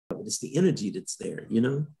it. It's the energy that's there,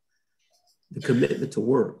 the commitment to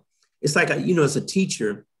work. It's like, as a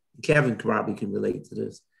teacher, Kevin probably can relate to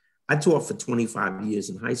this. I taught for 25 years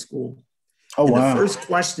in high school. Oh, and wow. The first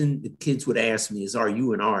question the kids would ask me is, are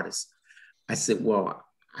you an artist? I said, well,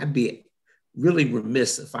 I'd be really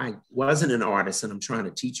remiss if I wasn't an artist and I'm trying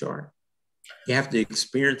to teach art. You have to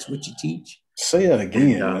experience what you teach. Say that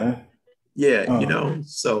again, man. Yeah,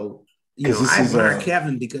 so, I admire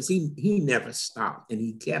Kevin because he never stopped and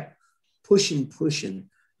he kept pushing,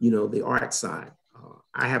 the art side.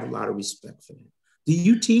 I have a lot of respect for him. Do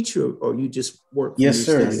you teach or you just work? Yes,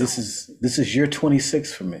 sir. This is year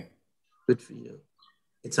 26 for me. Good for you.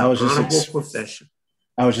 It's an honorable profession.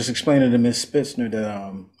 I was just explaining to Ms. Spitzner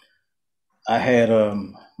that I had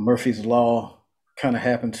Murphy's Law kind of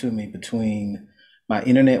happen to me between my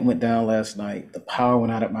internet went down last night, the power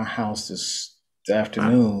went out at my house this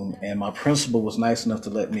afternoon, and my principal was nice enough to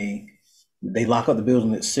let me, they lock up the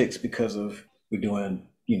building at 6 because of, we're doing,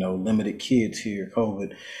 limited kids here,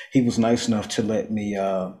 COVID. He was nice enough to let me,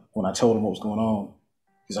 when I told him what was going on,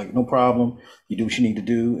 he's like, no problem, you do what you need to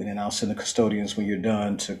do, and then I'll send the custodians when you're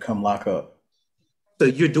done to come lock up. So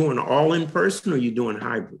you're doing all in person or you're doing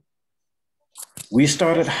hybrid? We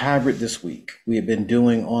started hybrid this week. We had been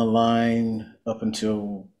doing online up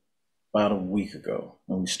until about a week ago,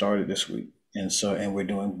 and we started this week. And we're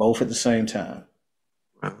doing both at the same time.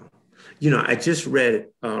 Wow. I just read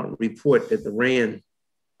a report that the RAND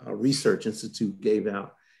Research Institute gave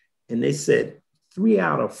out, and they said 3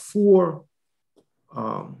 out of 4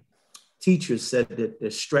 teachers said that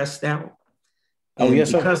they're stressed out. And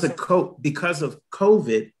yes, because of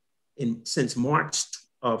COVID, since March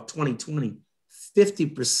of 2020,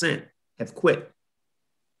 50% have quit.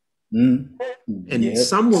 And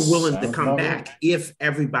some were willing to come back if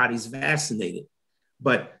everybody's vaccinated.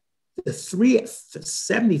 But the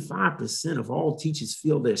 75% of all teachers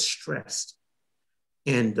feel they're stressed.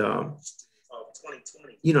 And, I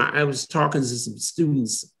was talking to some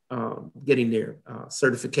students getting their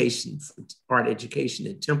certification for art education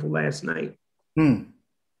at Temple last night. And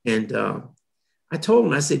I told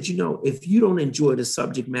them, I said, if you don't enjoy the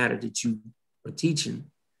subject matter that you are teaching,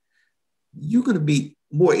 you're going to be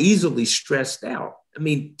more easily stressed out. I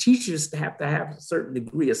mean, teachers have to have a certain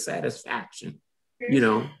degree of satisfaction,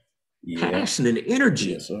 passion and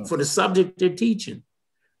energy for the subject they're teaching.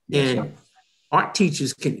 And art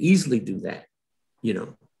teachers can easily do that,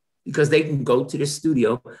 because they can go to the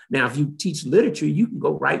studio. Now, if you teach literature, you can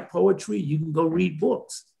go write poetry, you can go read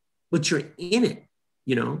books, but you're in it,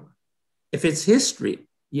 if it's history,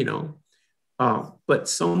 but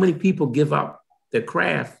so many people give up their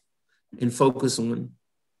craft and focus on,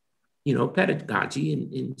 pedagogy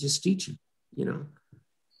and just teaching,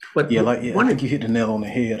 But I think you hit the nail on the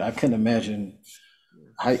head. I couldn't imagine,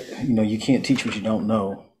 you can't teach what you don't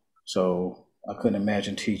know. So I couldn't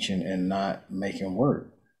imagine teaching and not making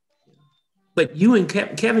work. But you and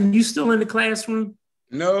Kevin, you still in the classroom?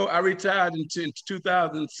 No, I retired in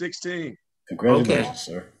 2016. Congratulations,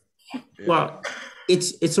 sir. Yeah. Well,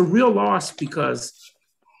 it's a real loss because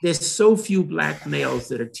there's so few Black males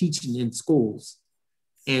that are teaching in schools.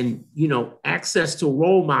 And, access to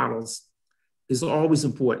role models is always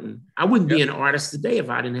important. I wouldn't be an artist today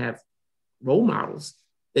if I didn't have role models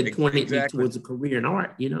that pointed me towards a career in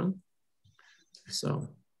art, So.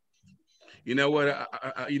 You know what?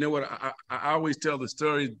 I always tell the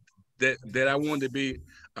story that I wanted to be.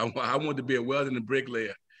 I wanted to be a welder and a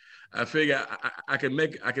bricklayer. I figure I can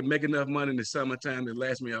make enough money in the summertime to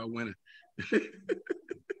last me all winter.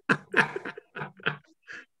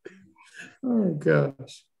 Oh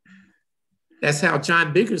gosh, that's how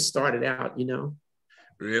John Biggers started out.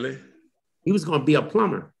 Really? He was going to be a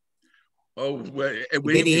plumber. Oh well, at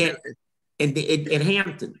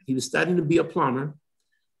Hampton, he was studying to be a plumber.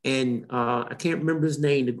 And I can't remember his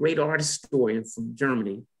name, the great art historian from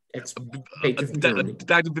Germany. Germany.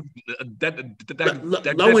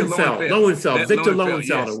 Lowenfeld, Victor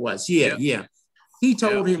Lowenfelder was. Yeah. He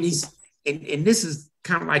told him, and this is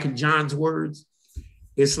kind of like in John's words,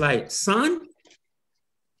 it's like, son,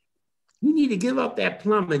 you need to give up that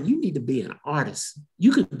plumbing. You need to be an artist.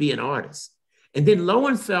 You could be an artist. And then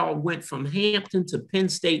Lowenfeld went from Hampton to Penn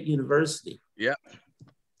State University. Yeah.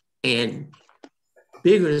 And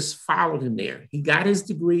Biggers followed him there. He got his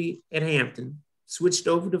degree at Hampton, switched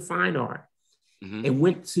over to fine art, and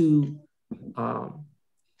went to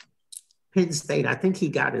Penn State. I think he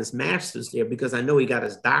got his master's there because I know he got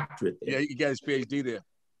his doctorate there. Yeah, he got his PhD there.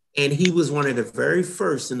 And he was one of the very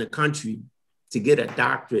first in the country to get a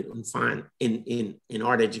doctorate in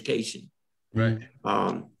art education. Right.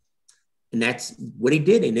 And that's what he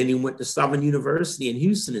did. And then he went to Southern University in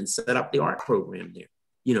Houston and set up the art program there.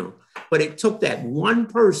 you know. But it took that one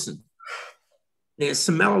person. And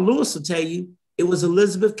Samela Lewis will tell you, it was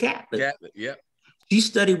Elizabeth Catlett. Catlett, yeah. She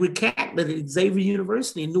studied with Catlett at Xavier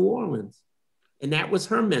University in New Orleans. And that was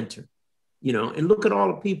her mentor, you know. And look at all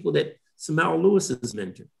the people that Samela Lewis is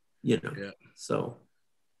mentored, you know. Yeah. So.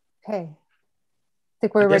 Okay. I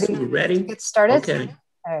think we're ready to get started. Okay.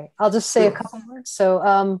 All right. I'll just say a couple words.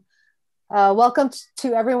 So welcome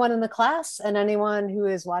to everyone in the class and anyone who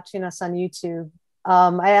is watching us on YouTube.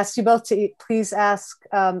 I asked you both to please ask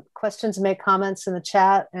questions and make comments in the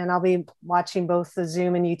chat, and I'll be watching both the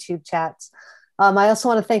Zoom and YouTube chats. I also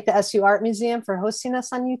want to thank the SU Art Museum for hosting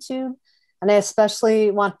us on YouTube. And I especially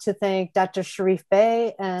want to thank Dr. Sharif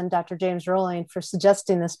Bey and Dr. James Rolling for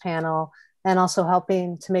suggesting this panel and also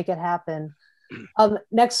helping to make it happen.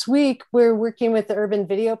 Next week, we're working with the Urban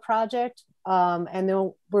Video Project, and there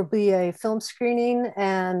will be a film screening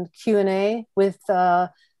and Q&A with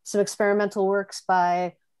some experimental works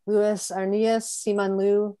by Luis Arnias, Simon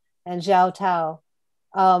Liu, and Zhao Tao.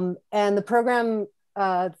 And the program,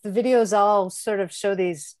 the videos all sort of show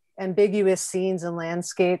these ambiguous scenes and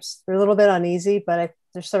landscapes. They're a little bit uneasy, but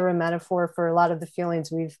they're sort of a metaphor for a lot of the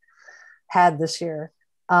feelings we've had this year.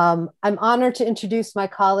 I'm honored to introduce my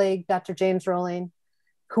colleague, Dr. James Rolling,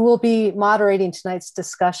 who will be moderating tonight's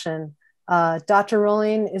discussion. Dr.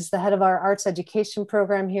 Rolling is the head of our arts education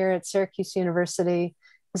program here at Syracuse University.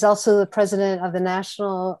 He's also the president of the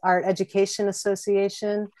National Art Education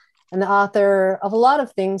Association and the author of a lot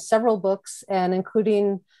of things, several books, and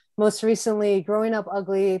including most recently, Growing Up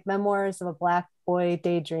Ugly, Memoirs of a Black Boy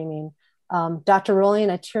Daydreaming. Dr. Rolling,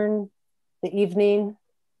 I turn the evening,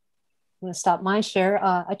 I'm gonna stop my share.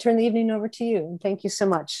 I turn the evening over to you, and thank you so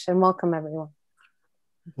much, and welcome everyone.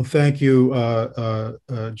 Well, thank you,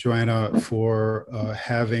 Joanna, for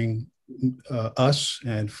having us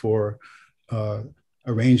and for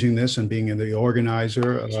arranging this and being the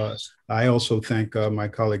organizer. I also thank my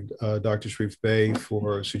colleague, Dr. Sharif Bey,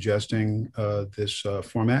 for suggesting this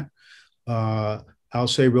format. I'll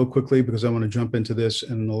say real quickly, because I want to jump into this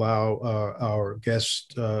and allow our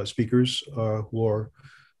guest speakers who are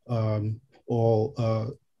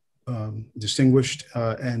all distinguished,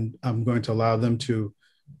 and I'm going to allow them to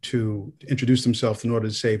introduce themselves in order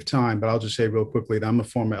to save time. But I'll just say real quickly that I'm a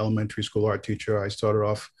former elementary school art teacher. I started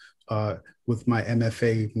off with my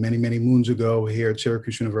MFA many, many moons ago here at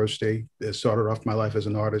Syracuse University. It started off my life as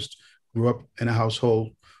an artist, grew up in a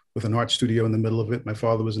household with an art studio in the middle of it. My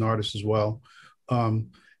father was an artist as well.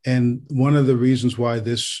 And one of the reasons why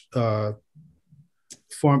this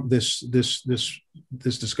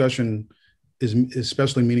discussion is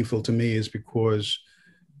especially meaningful to me is because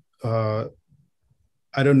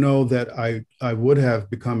I don't know that I would have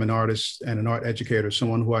become an artist and an art educator,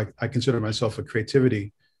 someone who I consider myself a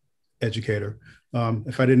creativity educator,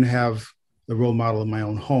 if I didn't have the role model in my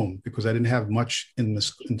own home, because I didn't have much in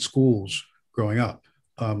schools growing up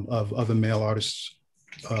of other male artists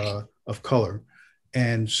of color.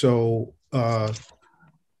 And so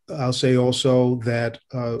I'll say also that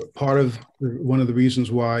one of the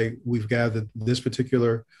reasons why we've gathered this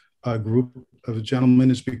particular group of gentlemen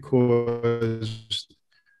is because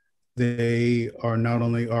they are not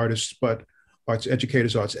only artists, but arts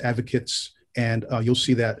educators, arts advocates, and you'll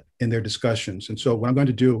see that in their discussions. And so what I'm going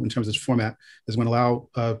to do in terms of this format is I'm going to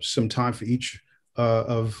allow some time for each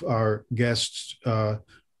of our guests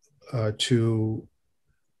to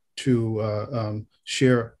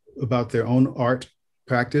share about their own art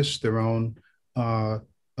practice, their own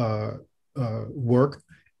work,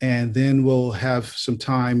 and then we'll have some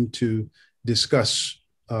time to discuss,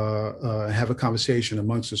 have a conversation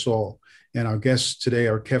amongst us all. And our guests today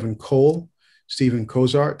are Kevin Cole, Stephen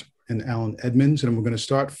Cozart, and Allan Edmunds. And we're going to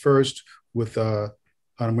start first with, I'm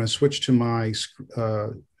going to switch to my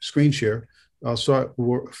screen share. I'll start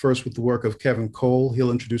first with the work of Kevin Cole.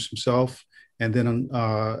 He'll introduce himself. And then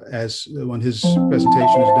when his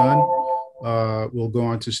presentation is done, we'll go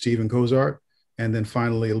on to Stephen Cozart. And then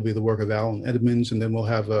finally, it'll be the work of Allan Edmunds. And then we'll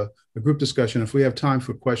have a group discussion. If we have time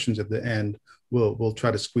for questions at the end, we'll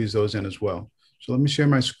try to squeeze those in as well. So let me share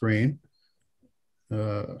my screen.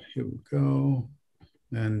 Here we go.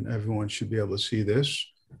 And everyone should be able to see this.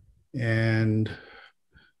 And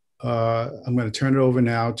I'm going to turn it over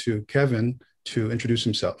now to Kevin to introduce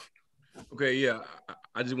himself. Okay, yeah.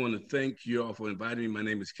 I just want to thank you all for inviting me. My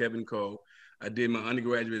name is Kevin Cole. I did my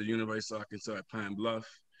undergraduate at the University of Arkansas at Pine Bluff.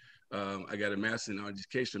 I got a master's in art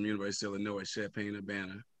education from the University of Illinois at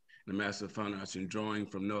Champaign-Urbana, and a master of fine arts in drawing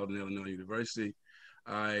from Northern Illinois University.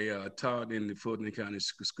 I taught in the Fulton County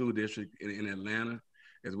School District in Atlanta,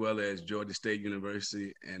 as well as Georgia State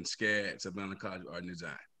University and SCAD, Savannah College of Art and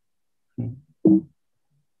Design.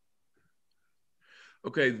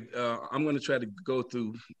 Okay, I'm going to try to go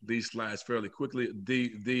through these slides fairly quickly.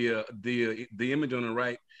 The image on the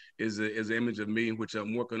right is an image of me, which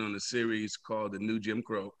I'm working on a series called The New Jim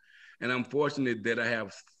Crow. And I'm fortunate that I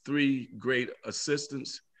have 3 great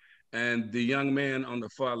assistants. And the young man on the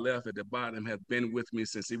far left at the bottom has been with me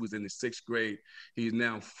since he was in the 6th grade. He's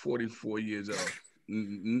now 44 years old.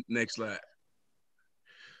 Next slide.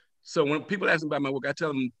 So when people ask me about my work, I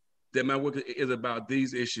tell them that my work is about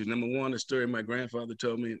these issues. Number 1, the story my grandfather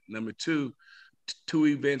told me. Number 2, 2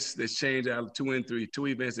 events that changed our 2 and 3, 2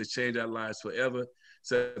 events that changed our lives forever.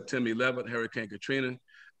 September 11th, Hurricane Katrina.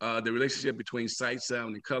 The relationship between sight,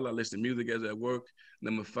 sound, and color. I listen to music as I work.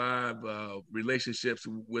 Number 5, relationships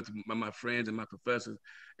with my friends and my professors.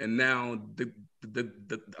 And now the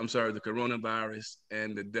coronavirus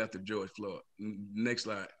and the death of George Floyd. Next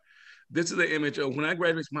slide. This is the image of when I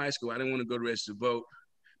graduated from high school. I didn't want to go to register to vote.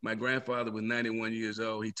 My grandfather was 91 years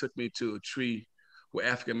old. He took me to a tree where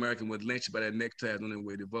African Americans were lynched by their neckties on their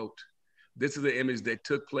way to vote. This is the image that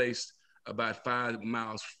took place about 5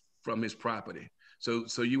 miles from his property.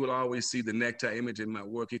 So you will always see the necktie image in my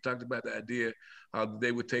work. He talked about the idea how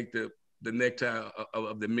they would take the necktie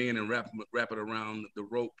of the men and wrap it around the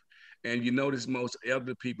rope. And you notice most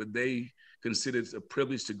elder people, they consider it a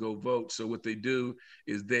privilege to go vote. So what they do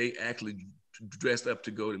is they actually dress up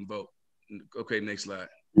to go and vote. Okay, next slide.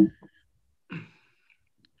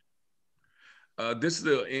 This is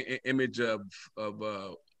the image of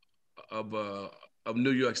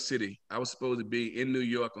New York City. I was supposed to be in New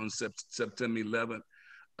York on September 11th.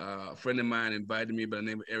 A friend of mine invited me by the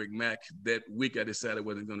name of Eric Mack. That week I decided I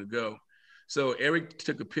wasn't going to go. So Eric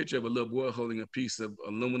took a picture of a little boy holding a piece of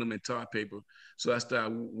aluminum and tar paper. So I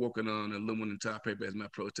started working on aluminum and tar paper as my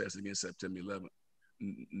protest against September 11th.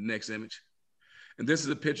 Next image. And this is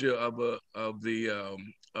a picture of New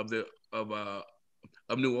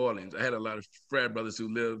Orleans. I had a lot of frat brothers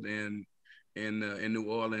who lived in New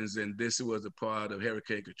Orleans, and this was a part of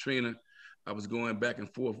Hurricane Katrina. I was going back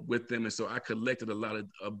and forth with them, and so I collected a lot of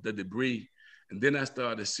the debris. And then I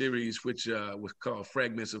started a series which was called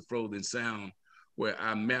Fragments of Frozen Sound, where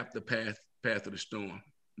I mapped the path of the storm.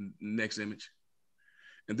 Next image.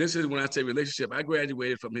 And this is when I say relationship. I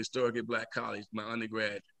graduated from historically Black college, my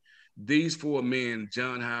undergrad. These 4 men,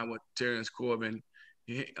 John Howard, Terrence Corbin,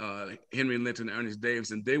 Henry Linton, Ernest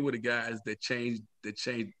Davidson, they were the guys that changed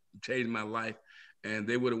my life, and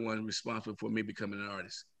they were the ones responsible for me becoming an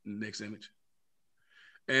artist. Next image.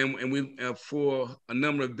 And we for a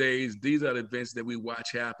number of days, these are the events that we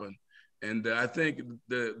watch happen. And I think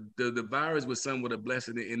the virus was somewhat a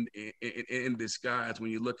blessing in disguise when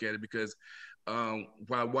you look at it, because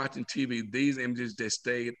while watching TV, these images that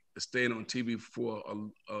stayed on TV for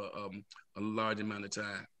a large amount of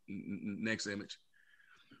time. Next image.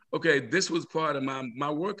 Okay, this was part of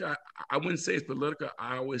my work. I wouldn't say it's political.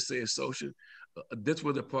 I always say it's social. This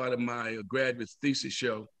was a part of my graduate thesis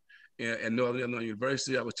show at Northern Illinois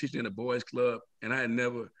University. I was teaching in a boys club, and I had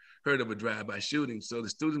never heard of a drive-by shooting. So the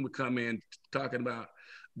students would come in talking about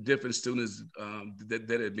different students that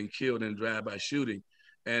had been killed in a drive-by shooting.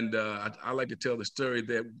 And I like to tell the story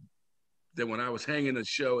that when I was hanging a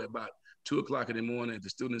show at about 2 o'clock in the morning at the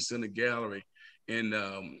Student Center Gallery in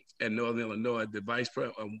Northern Illinois, one of the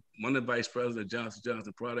vice presidents of Johnson &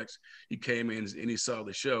 Johnson Products, he came in and he saw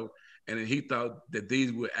the show, and he thought that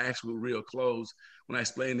these were actual real clothes. When I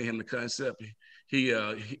explained to him the concept, he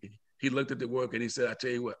looked at the work and he said, "I tell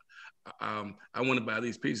you what, I want to buy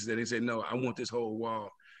these pieces." And he said, "No, I want this whole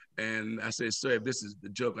wall." And I said, "Sir, if this is the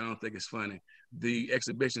joke, I don't think it's funny." The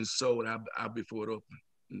exhibition sold out before it opened.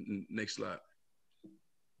 Next slide.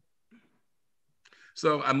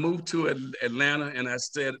 So I moved to Atlanta, and I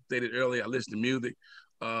stated earlier, I listened to music.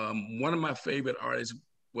 One of my favorite artists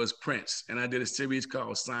was Prince, and I did a series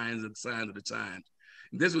called Signs of the Times.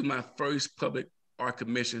 This was my first public art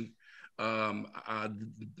commission.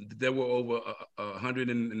 There were over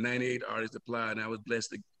 198 artists applied, and I was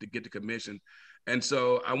blessed to get the commission. And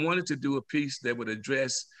so I wanted to do a piece that would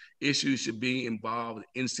address issues should be involved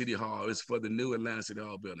in City Hall. It's for the new Atlanta City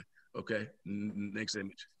Hall building. Okay, next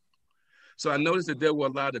image. So I noticed that there were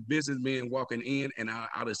a lot of businessmen walking in and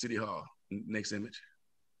out of City Hall. Next image.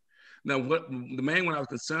 Now, what the main one I was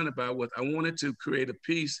concerned about was I wanted to create a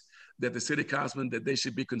piece that the city councilman, that they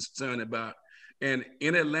should be concerned about. And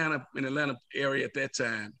in Atlanta area at that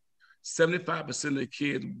time, 75% of the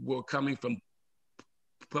kids were coming from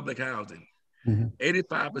public housing.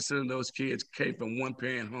 85% of those kids came from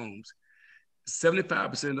one-parent homes.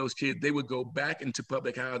 75% of those kids, they would go back into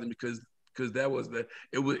public housing because that was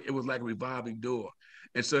it was like a revolving door.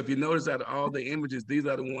 And so if you notice out of all the images, these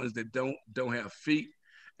are the ones that don't have feet,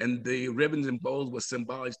 and the ribbons and bows were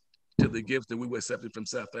symbolic to the gifts that we were accepting from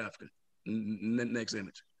South Africa. Next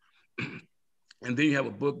image. And then you have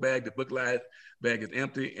a book bag. The book bag is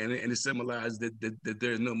empty, and it symbolizes that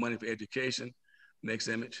there is no money for education. Next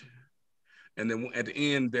image. And then at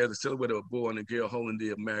the end, there's a silhouette of a boy and a girl holding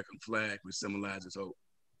the American flag, which symbolizes hope.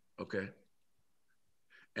 Okay.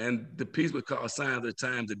 And the piece was called Signs of the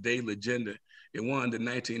Times, the Daily Agenda. It won the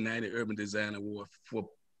 1990 Urban Design Award for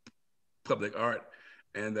public art.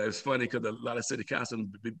 And it's funny because a lot of city council,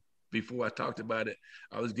 before I talked about it,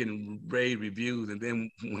 I was getting rave reviews. And then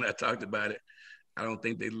when I talked about it, I don't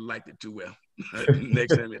think they liked it too well.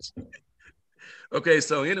 Next image. Okay,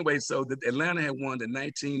 so anyway, so Atlanta had won the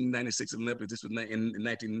 1996 Olympics. This was in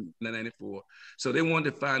 1994. So they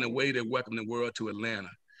wanted to find a way to welcome the world to Atlanta.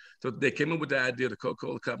 So they came up with the idea, the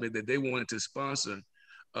Coca-Cola company, that they wanted to sponsor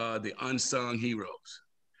the unsung heroes.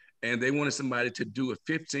 And they wanted somebody to do a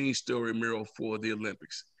 15-story mural for the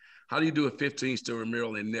Olympics. How do you do a 15-story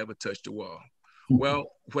mural and never touch the wall? Well,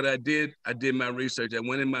 what I did my research.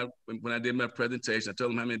 When I did my presentation, I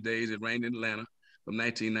told them how many days it rained in Atlanta from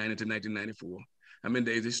 1990 to 1994, how many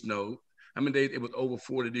days it snowed, how many days it was over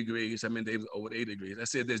 40 degrees, how many days it was over 80 degrees. I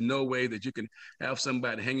said, there's no way that you can have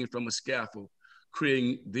somebody hanging from a scaffold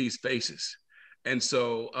creating these faces. And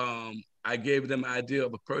so I gave them an idea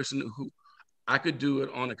of a person who I could do it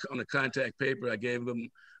on a contact paper. I gave them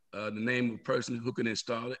the name of a person who can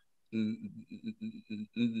install it.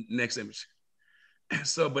 Next image.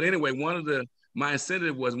 So, but anyway, my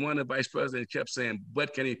incentive was one of the vice presidents kept saying,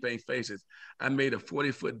 but can he paint faces? I made a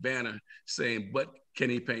 40-foot banner saying, but can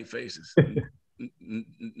he paint faces?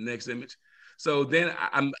 Next image. So then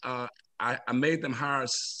I made them hire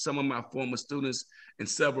some of my former students and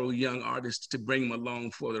several young artists to bring them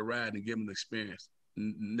along for the ride and give them the experience.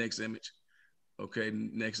 Next image. Okay,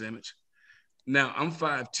 next image. Now I'm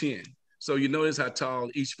 5'10", so you notice how tall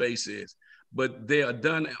each face is, but they are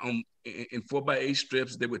done in 4x8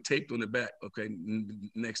 strips. They were taped on the back. Okay,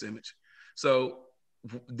 next image. So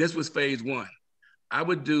this was phase one. I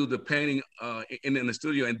would do the painting in the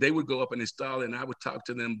studio, and they would go up and install it, and I would talk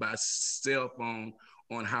to them by cell phone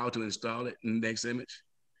on how to install it. Next image.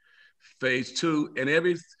 Phase two, and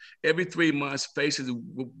every 3 months, faces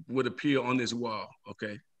would appear on this wall.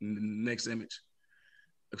 Okay, next image.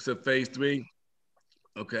 So phase three,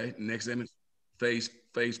 okay, next image. Phase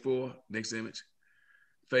four, next image.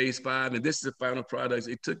 Phase five, and this is the final product.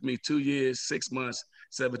 It took me 2 years, 6 months,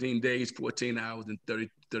 17 days, 14 hours, and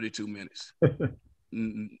 32 minutes.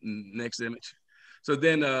 Next image. So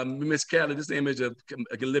then Miss Callie, this image of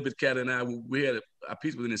Elizabeth Callie and I, we had a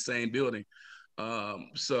piece within the same building. I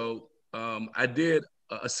did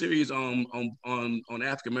a series on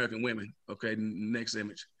African-American women. Okay, next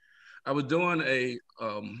image. I was doing a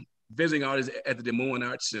visiting artist at the Des Moines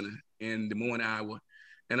Arts Center in Des Moines, Iowa.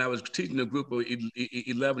 And I was teaching a group of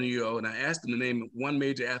 11-year-olds, and I asked them to name one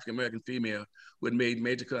major African-American female who had made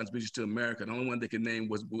major contributions to America. The only one they could name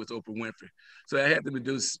was Oprah Winfrey. So I had them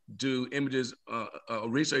do images,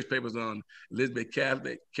 research papers on Elizabeth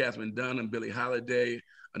Catholic, Catherine Dunham, Billie Holiday,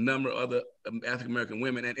 a number of other African-American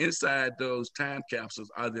women. And inside those time capsules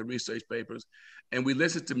are their research papers. And we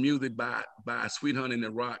listened to music by Sweet Honey in the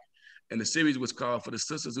Rock. And the series was called For the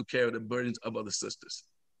Sisters Who Carry the Burdens of Other Sisters.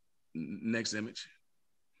 Next image.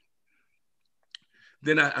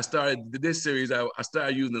 Then I started this series. I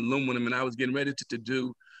started using aluminum, and I was getting ready to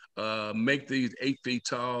do make these 8 feet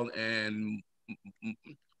tall. And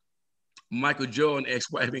Michael Jordan,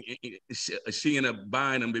 ex-wife, she ended up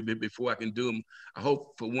buying them before I can do them. I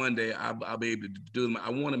hope for one day I'll be able to do them. I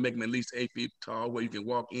want to make them at least 8 feet tall, where you can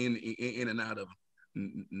walk in and out of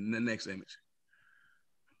them. The next image.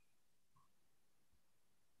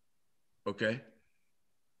 Okay.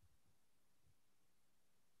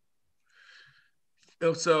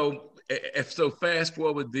 So fast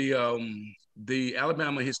forward, the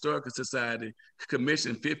Alabama Historical Society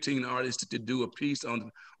commissioned 15 artists to do a piece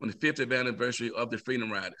on the 50th anniversary of the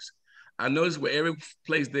Freedom Riders. I noticed where every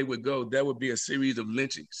place they would go, there would be a series of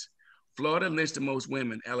lynchings. Florida lynched the most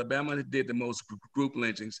women. Alabama did the most group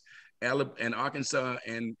lynchings. And Arkansas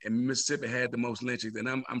and Mississippi had the most lynchings. And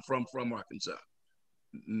I'm from Arkansas.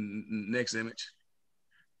 Next image.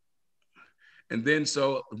 And then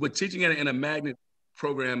so with teaching in a magnet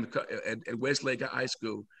program at Westlake High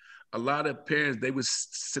School, a lot of parents, they would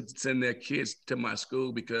send their kids to my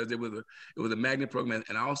school because it was a magnet program,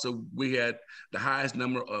 and also we had the highest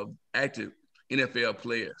number of active NFL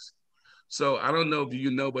players. So I don't know if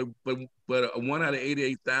you know, but 1 out of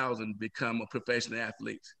 88,000 become a professional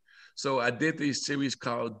athlete. So I did these series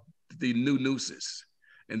called the New Nooses,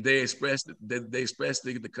 and they expressed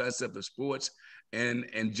the concept of sports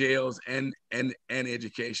and jails and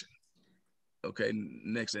education. Okay,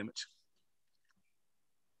 next image.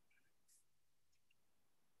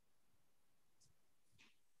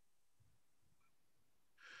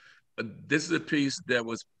 This is a piece that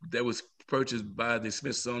was purchased by the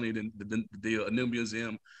Smithsonian, the New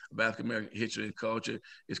Museum of African American History and Culture.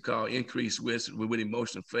 It's called Increased with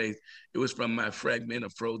Emotional Faith. It was from my Fragment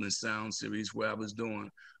of Frozen Sound series, where I was doing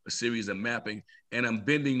a series of mapping, and I'm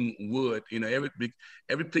bending wood. You know, every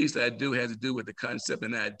piece that I do has to do with the concept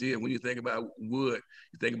and idea. When you think about wood,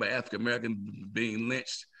 you think about African American being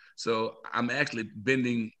lynched. So I'm actually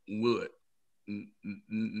bending wood.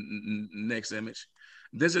 Next image.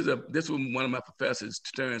 This was one of my professors,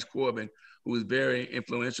 Terrence Corbin, who was very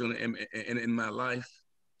influential in my life.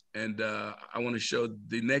 And I want to show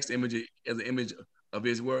the next image as an image of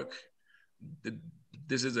his work.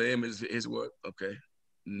 This is an image of his work. Okay.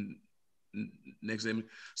 Next image.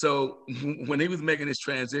 So when he was making this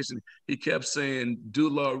transition, he kept saying, "Do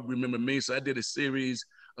Lord remember me?" So I did a series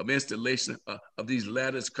of installation of these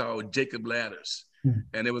ladders called Jacob Ladders.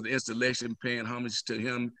 And it was an installation paying homage to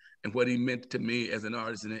him and what he meant to me as an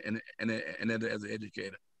artist and as an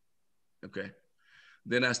educator. Okay.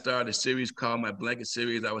 Then I started a series called my Blanket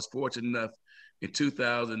Series. I was fortunate enough in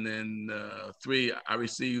 2003, I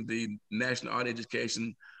received the National Art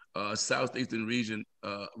Education Southeastern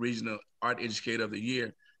Regional Art Educator of the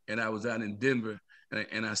Year. And I was out in Denver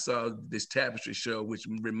and I saw this tapestry show, which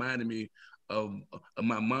reminded me of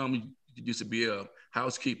my mom used to be a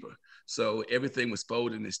housekeeper. So everything was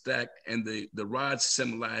folded and stacked, and the rods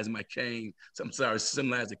symbolized my cane.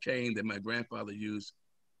 Symbolized the cane that my grandfather used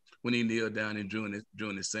when he kneeled down and drew in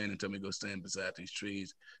the sand and told me to go stand beside these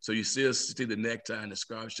trees. So you still see the necktie and the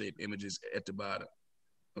scarf-shaped images at the bottom.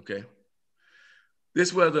 Okay.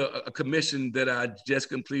 This was a commission that I just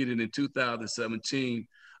completed in 2017.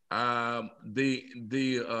 The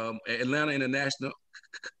Atlanta International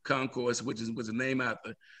Concourse, which was a name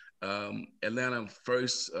after Atlanta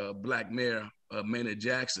first Black mayor, Maynard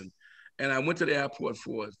Jackson. And I went to the airport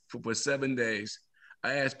for 7 days.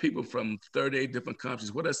 I asked people from 38 different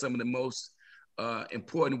countries, what are some of the most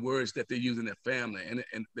important words that they use in their family? And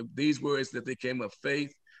these words that they came up: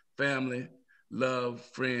 faith, family, love,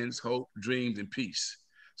 friends, hope, dreams, and peace.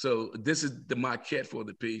 So this is the maquette for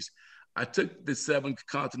the piece. I took the 7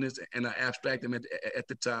 continents and I abstracted them at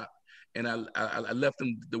the top, and I left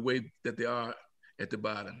them the way that they are at the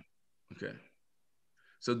bottom. Okay.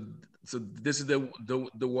 So this is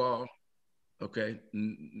the wall. Okay.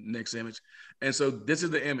 Next image. And so this is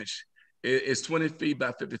the image. It's 20 feet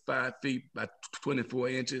by 55 feet by 24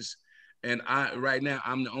 inches. And right now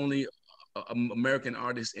I'm the only American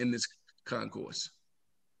artist in this concourse.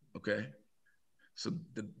 Okay. So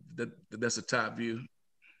that's a top view.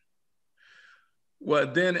 Well,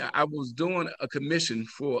 then I was doing a commission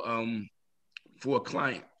for a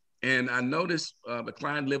client, and I noticed the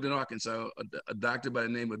client lived in Arkansas, a doctor by the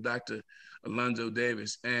name of Dr. Alonzo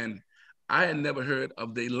Davis, and I had never heard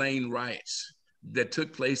of the Lane riots that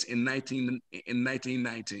took place in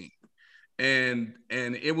 1919, and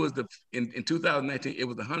it was in 2019 it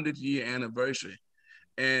was the 100-year anniversary.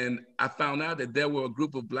 And I found out that there were a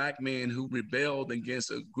group of Black men who rebelled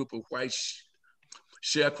against a group of white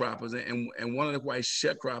sharecroppers, and one of the white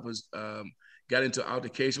sharecroppers got into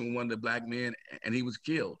altercation with one of the Black men, and he was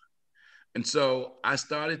killed. And so I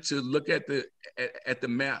started to look at the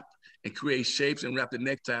map and create shapes and wrap the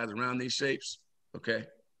neckties around these shapes. Okay.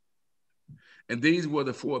 And these were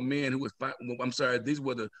the 4 men who was, these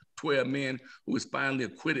were the 12 men who was finally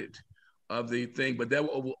acquitted of the thing, but there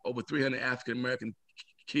were over 300 African Americans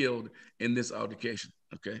killed in this altercation.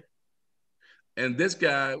 Okay. And this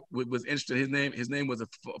guy was interesting. His name was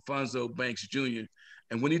Alfonso Banks Jr.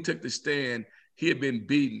 And when he took the stand, he had been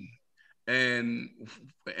beaten, and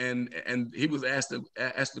he was asked a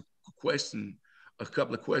question, a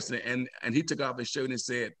couple of questions, and he took off his shirt and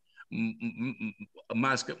said,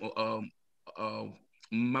 "My scars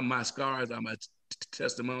are my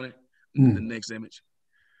testimony." The next image.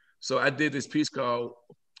 So I did this piece called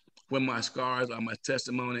 "When My Scars Are My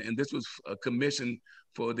Testimony," and this was a commission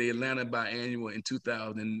for the Atlanta Biannual in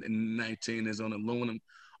 2019. Is on aluminum.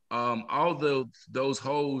 Although those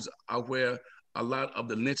holes are where a lot of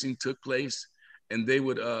the lynching took place, and they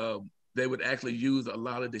would actually use a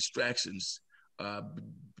lot of distractions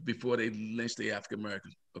before they lynched the African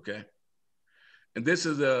Americans. Okay. And this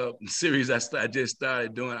is a series I just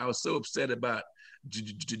started doing. I was so upset about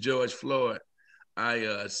George Floyd.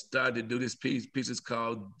 I started to do this pieces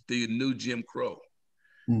called The New Jim Crow.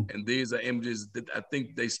 And these are images that I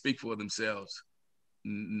think they speak for themselves.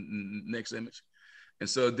 Next image. And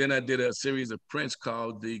so then I did a series of prints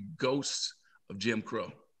called The Ghosts of Jim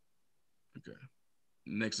Crow. Okay.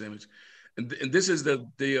 Next image. And this is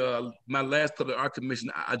my last public art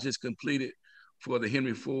commission I just completed for the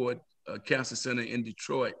Henry Ford Cancer Center in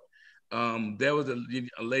Detroit. There was a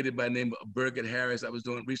lady by the name of Birgit Harris. I was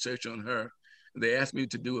doing research on her. They asked me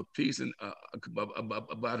to do a piece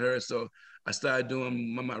about her. So I started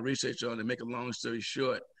doing my research on it. To make a long story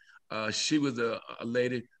short, she was a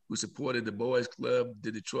lady who supported the Boys Club,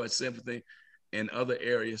 the Detroit Symphony, and other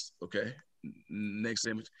areas. Okay, next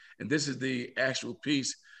image. And this is the actual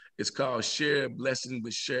piece. It's called Shared Blessing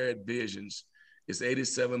with Shared Visions. It's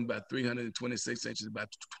 87 by 326 inches by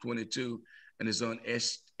 22, and it's on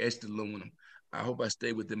etched aluminum. I hope I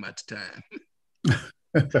stay within my time.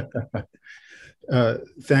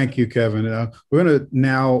 Thank you, Kevin. We're going to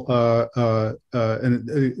now, and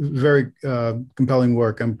very compelling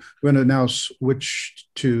work. We're going to now switch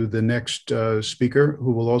to the next speaker,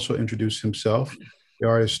 who will also introduce himself, the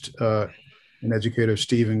artist and educator,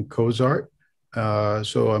 Stephen Cozart.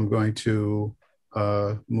 So I'm going to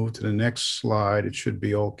move to the next slide. It should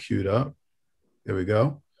be all queued up. There we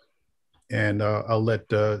go. And I'll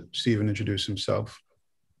let Stephen introduce himself.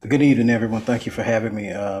 Good evening, everyone. Thank you for having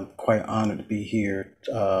me. Quite honored to be here.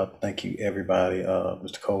 Thank you, everybody.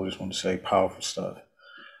 Mr. Cole, just want to say powerful stuff.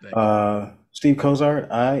 Steve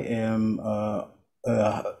Cozart, I am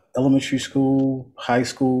elementary school, high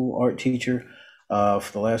school art teacher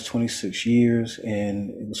for the last 26 years. And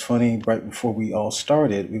it was funny, right before we all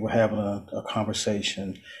started, we were having a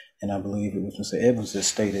conversation, and I believe it was Mr. Edmunds that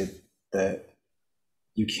stated that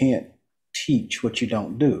you can't teach what you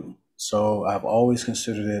don't do. So I've always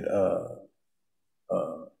considered it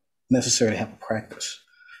necessary to have a practice.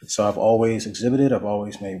 So I've always exhibited, I've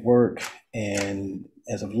always made work, and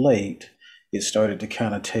as of late, it started to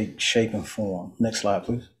kind of take shape and form. Next slide,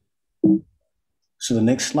 please. So the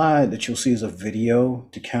next slide that you'll see is a video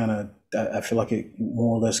to kind of, I feel like it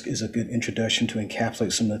more or less is a good introduction to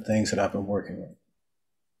encapsulate some of the things that I've been working with.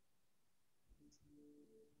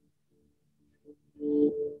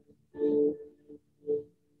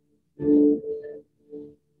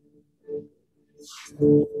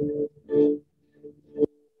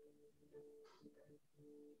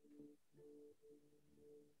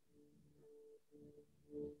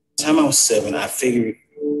 Time I was 7, I figured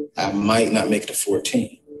I might not make it to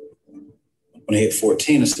 14. When I hit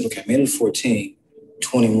 14, I said, okay, I made it to 14,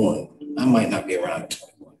 21. I might not be around at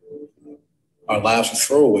 21. Our lives are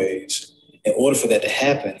throwaways. In order for that to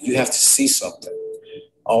happen, you have to see something.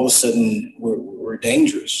 All of a sudden, we're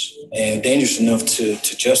dangerous, and dangerous enough to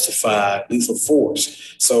justify lethal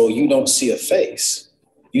force. So you don't see a face.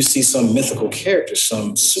 You see some mythical character,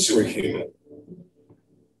 some superhuman.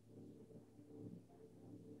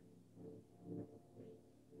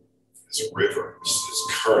 This river, this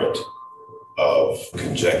current of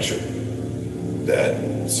conjecture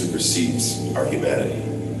that supersedes our humanity.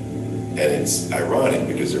 And it's ironic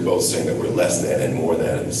because they're both saying that we're less than and more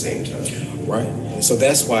than at the same time. Right. And so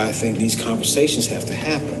that's why I think these conversations have to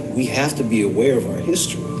happen. We have to be aware of our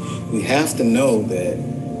history. We have to know that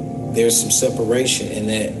there's some separation, and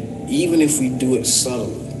that even if we do it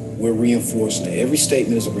subtly, we're reinforcing it. Every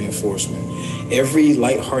statement is a reinforcement. Every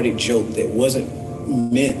lighthearted joke that wasn't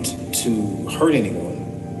meant to hurt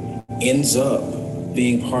anyone ends up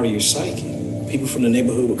being part of your psyche. People from the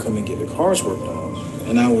neighborhood would come and get their cars worked on.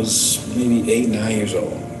 And I was maybe 8, 9 years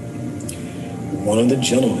old. One of the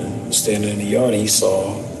gentlemen was standing in the yard, and he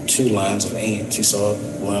saw 2 lines of ants. He saw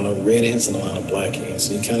a line of red ants and a line of black ants.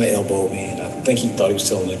 So he kind of elbowed me, and I think he thought he was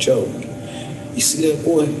telling a joke. You see that,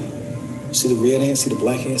 boy? You see the red ants, see the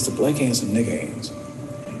black ants? The black ants are nigger ants.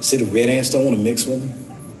 See, the red ants don't want to mix with them.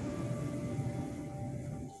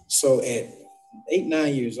 So at 8,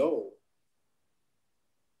 9 years old.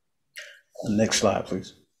 Next slide,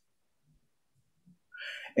 please.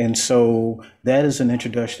 And so that is an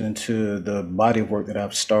introduction into the body of work that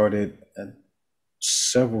I've started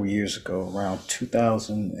several years ago, around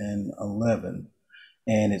 2011.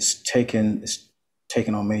 And it's taken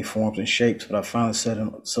on many forms and shapes, but I finally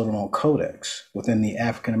settled on codecs within the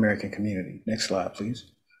African-American community. Next slide,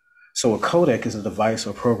 please. So a codec is a device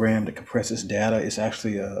or program that compresses data. It's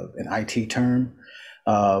actually an IT term.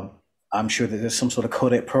 I'm sure that there's some sort of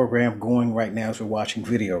codec program going right now as we're watching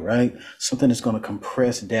video, right? Something that's going to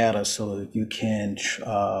compress data so that you can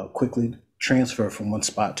quickly transfer from one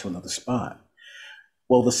spot to another spot.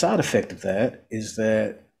 Well, the side effect of that is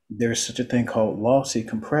that there's such a thing called lossy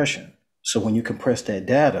compression. So when you compress that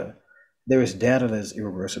data, there is data that is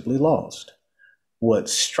irreversibly lost. What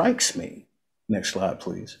strikes me, next slide,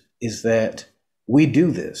 please, is that we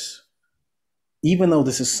do this. Even though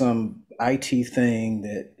this is some IT thing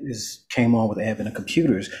that came on with the advent of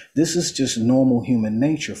computers. This is just normal human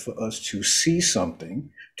nature for us to see something,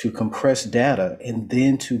 to compress data, and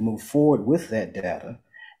then to move forward with that data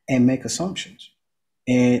and make assumptions.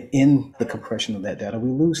 And in the compression of that data, we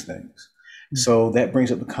lose things. So that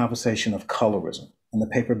brings up the conversation of colorism and the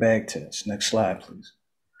paper bag test. Next slide, please.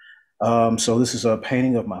 So this is a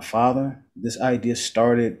painting of my father. This idea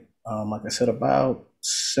started, like I said, about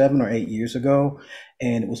 7 or 8 years ago,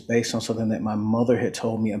 and it was based on something that my mother had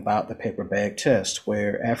told me about the paper bag test,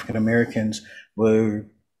 where African Americans were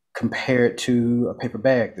compared to a paper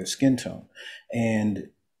bag, their skin tone, and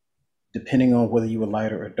depending on whether you were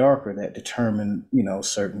lighter or darker, that determined,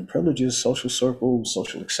 certain privileges, social circles,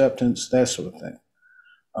 social acceptance, that sort of thing.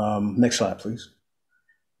 Next slide, please.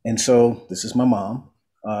 And so this is my mom.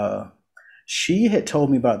 She had told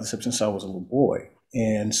me about this since I was a little boy.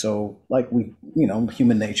 And so, like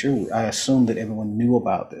human nature, I assumed that everyone knew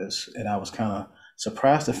about this. And I was kind of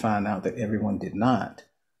surprised to find out that everyone did not.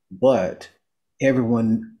 But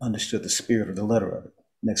everyone understood the spirit or the letter of it.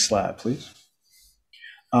 Next slide, please.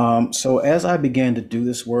 So as I began to do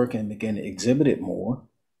this work and began to exhibit it more,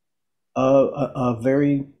 a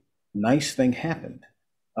very nice thing happened.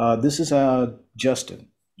 This is Justin.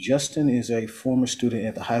 Justin is a former student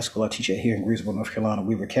at the high school I teach at here in Greensboro, North Carolina,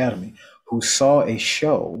 Weaver Academy, who saw a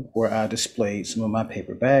show where I displayed some of my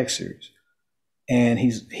paper bag series. And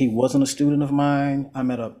he wasn't a student of mine. I'm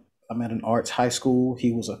at an arts high school.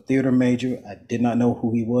 He was a theater major. I did not know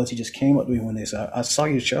who he was. He just came up to me one day and said, I saw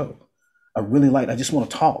your show. I just want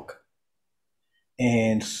to talk.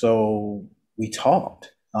 And so we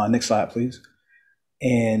talked. Next slide, please.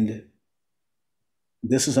 And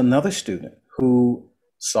this is another student who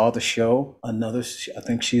saw the show. I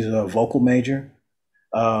think she's a vocal major.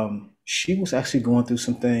 She was actually going through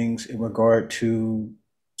some things in regard to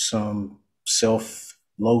some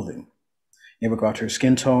self-loathing, in regard to her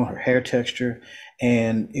skin tone, her hair texture.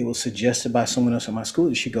 And it was suggested by someone else at my school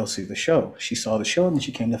that she go see the show. She saw the show and then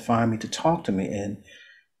she came to find me to talk to me. And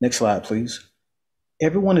next slide, please.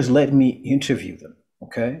 Everyone is letting me interview them,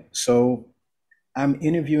 okay? So I'm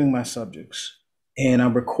interviewing my subjects and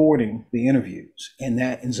I'm recording the interviews, and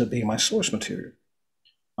that ends up being my source material.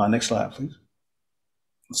 Next slide, please.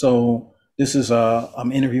 So this is,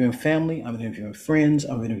 I'm interviewing family, I'm interviewing friends,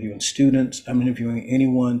 I'm interviewing students, I'm interviewing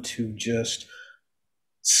anyone to just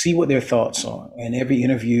see what their thoughts are. And every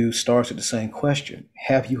interview starts with the same question: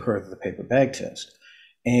 have you heard of the paper bag test?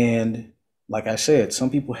 And like I said, some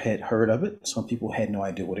people had heard of it, some people had no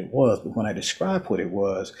idea what it was. But when I described what it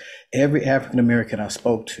was, every African American I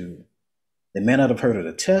spoke to, they may not have heard of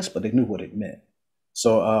the test, but they knew what it meant.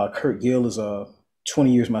 So Kurt Gill is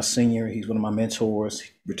 20 years my senior. He's one of my mentors. He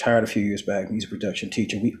retired a few years back. He's a production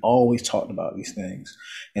teacher. We always talked about these things.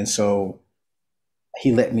 And so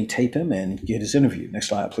he let me tape him and get his interview. Next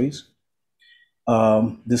slide, please.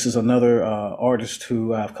 This is another artist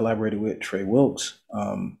who I've collaborated with, Trey Wilkes.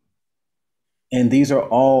 And these are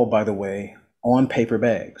all, by the way, on paper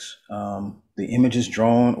bags. The image is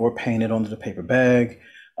drawn or painted onto the paper bag.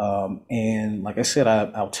 And like I said,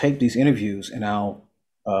 I'll take these interviews and I'll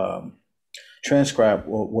transcribe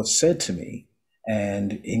what's said to me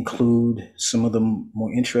and include some of the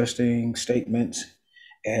more interesting statements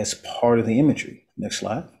as part of the imagery. Next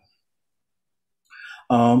slide.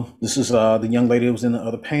 This is the young lady who was in the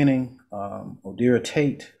other painting, Odira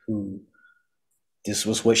Tate, who this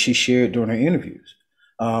was what she shared during her interviews.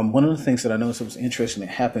 One of the things that I noticed that was interesting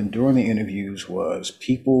that happened during the interviews was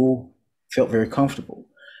people felt very comfortable.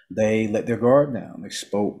 They let their guard down. They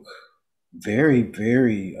spoke very,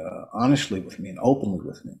 very honestly with me and openly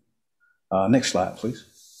with me. Next slide, please.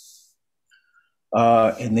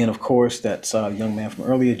 And then, of course, that's a young man from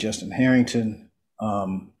earlier, Justin Harrington,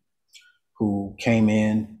 who came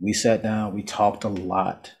in. We sat down. We talked a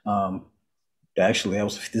lot. Actually,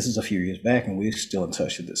 this is a few years back, and we're still in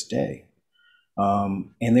touch to this day.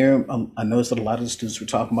 And there, I noticed that a lot of the students were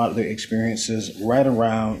talking about their experiences right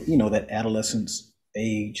around, that adolescence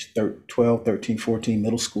age, 12, 13, 14,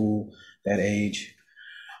 middle school, that age.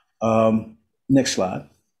 Next slide.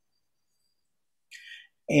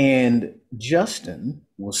 And Justin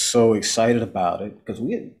was so excited about it because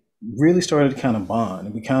we had really started to kind of bond.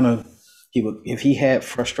 And if he had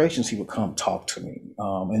frustrations, he would come talk to me.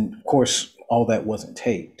 And of course, all that wasn't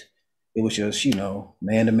taped. It was just,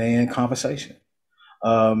 man-to-man conversation.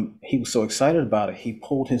 He was so excited about it, he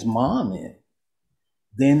pulled his mom in.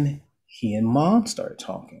 Then he and mom started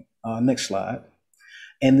talking. Next slide.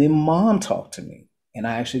 And then mom talked to me. And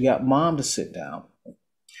I actually got mom to sit down.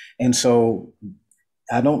 And so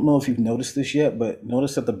I don't know if you've noticed this yet, but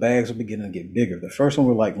notice that the bags are beginning to get bigger. The first one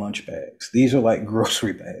were like lunch bags. These are like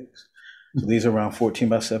grocery bags. So these are around 14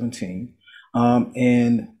 by 17.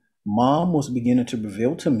 And mom was beginning to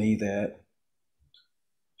reveal to me that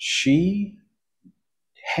she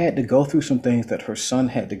had to go through some things that her son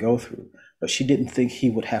had to go through, but she didn't think he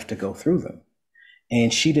would have to go through them.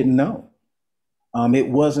 And she didn't know. It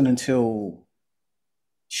wasn't until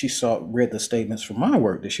she read the statements from my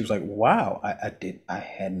work that she was like, wow, I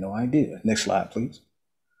had no idea. Next slide, please.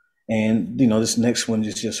 And, this next one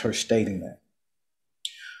is just her stating that.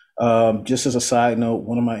 Just as a side note,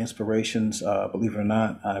 one of my inspirations, believe it or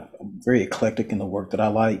not, I'm very eclectic in the work that I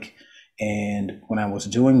like. And when I was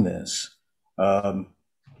doing this, I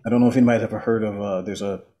don't know if anybody's ever heard of, there's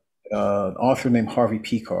an author named Harvey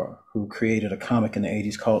Pekar who created a comic in the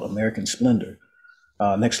 80s called American Splendor.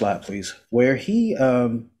 Next slide, please. Where he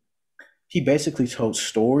basically told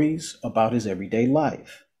stories about his everyday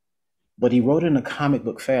life, but he wrote it in a comic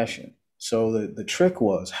book fashion. So the trick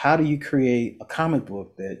was, how do you create a comic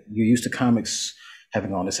book that you're used to comics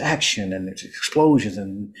having all this action and there's explosions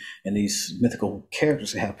and these mythical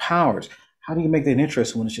characters that have powers? How do you make that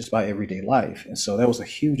interesting when it's just about everyday life? And so that was a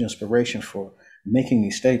huge inspiration for making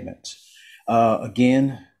these statements.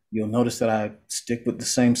 Again, you'll notice that I stick with the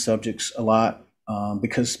same subjects a lot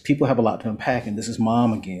because people have a lot to unpack. And this is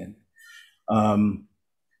mom again.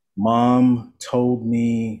 Mom told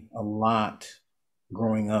me a lot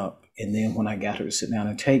growing up. And then when I got her to sit down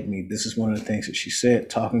and take me, this is one of the things that she said,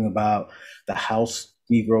 talking about the house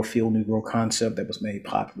Negro, field Negro concept that was made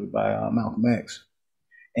popular by Malcolm X.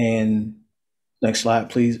 And next slide,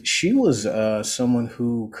 please. She was someone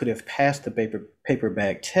who could have passed the paper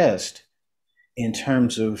bag test in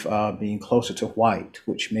terms of being closer to white,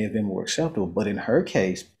 which may have been more acceptable. But in her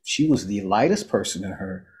case, she was the lightest person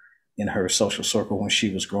in her social circle when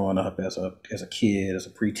she was growing up as a kid, as a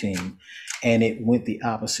preteen. And it went the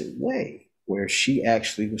opposite way, where she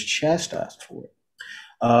actually was chastised for it.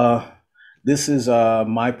 This is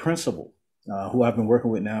my principal, who I've been working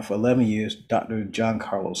with now for 11 years, Dr. John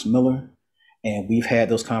Carlos Miller. And we've had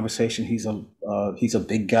those conversations. He's a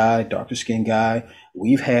big guy, darker skinned guy.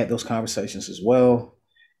 We've had those conversations as well.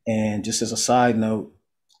 And just as a side note,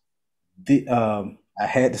 I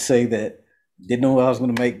had to say that didn't know I was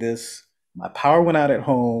going to make this. My power went out at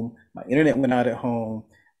home. My internet went out at home.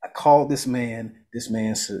 I called this man. This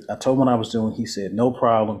man said, I told him what I was doing. He said, no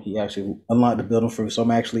problem. He actually unlocked the building for me. So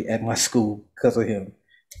I'm actually at my school because of him.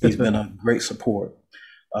 He's been a great support.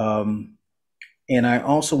 And I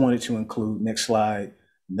also wanted to include, next slide,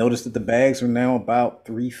 notice that the bags are now about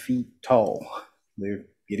 3 feet tall. They're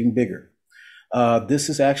getting bigger. This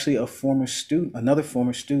is actually another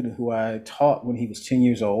former student who I taught when he was 10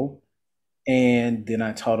 years old. And then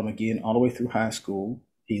I taught him again all the way through high school.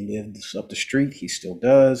 He lives up the street. He still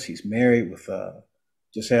does. He's married with,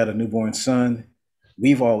 just had a newborn son.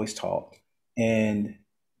 We've always talked. And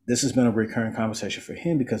this has been a recurring conversation for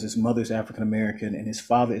him because his mother's African-American and his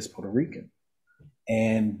father is Puerto Rican.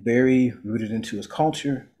 And very rooted into his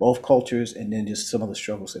culture, both cultures, and then just some of the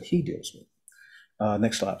struggles that he deals with.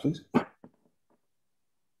 Next slide, please.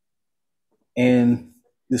 And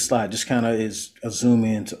this slide just kind of is a zoom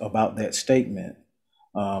in about that statement,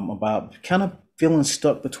 about kind of feeling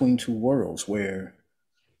stuck between two worlds where,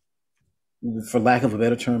 for lack of a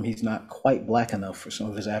better term, he's not quite Black enough for some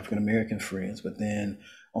of his African-American friends. But then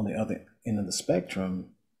on the other end of the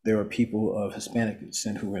spectrum, there are people of Hispanic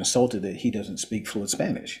descent who were insulted that he doesn't speak fluent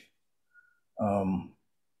Spanish.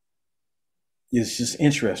 It's just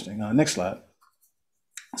interesting. Next slide.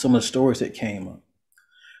 Some of the stories that came up.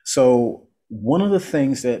 So one of the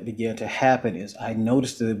things that began to happen is I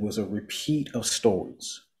noticed that it was a repeat of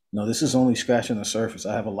stories. Now, this is only scratching the surface.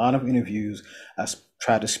 I have a lot of interviews. I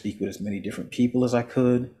tried to speak with as many different people as I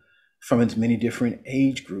could, from as many different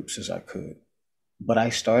age groups as I could. But I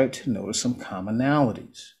started to notice some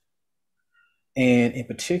commonalities. And in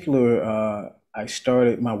particular,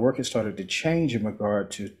 my work has started to change in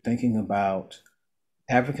regard to thinking about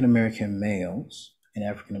African-American males and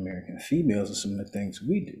African-American females and some of the things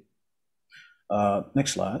we do.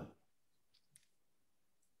 Next slide.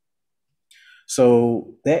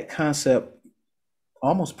 So that concept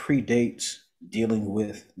almost predates dealing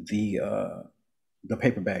with the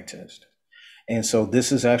paper bag test. And so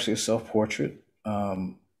this is actually a self-portrait.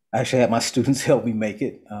 I actually had my students help me make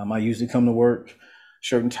it. I usually come to work,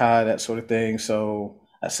 shirt and tie, that sort of thing. So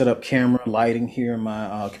I set up camera lighting here in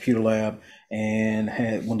my computer lab and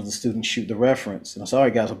had one of the students shoot the reference. And I said, all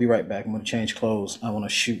right, guys, I'll be right back. I'm going to change clothes. I want to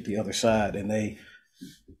shoot the other side. And they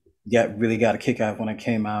really got a kick out when I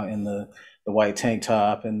came out in the white tank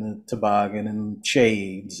top and the toboggan and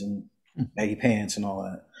shades and baggy pants and all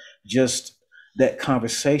that. Just that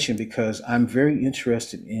conversation because I'm very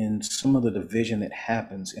interested in some of the division that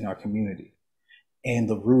happens in our community and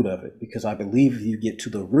the root of it, because I believe if you get to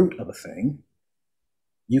the root of a thing,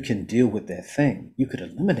 you can deal with that thing. You could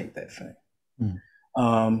eliminate that thing.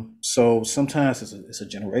 So sometimes it's a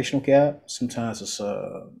generational gap. Sometimes it's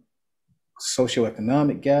a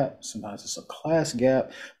socioeconomic gap. Sometimes it's a class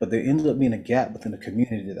gap. But there ended up being a gap within the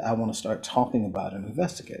community that I want to start talking about and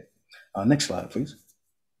investigate. Next slide, please.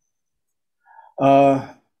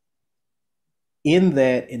 In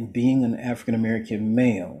that, in being an African-American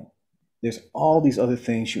male, there's all these other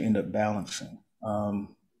things you end up balancing.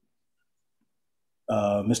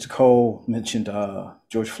 Mr. Cole mentioned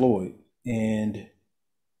George Floyd, and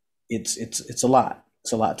it's a lot.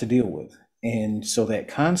 It's a lot to deal with, and so that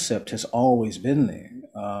concept has always been there.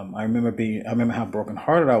 I remember how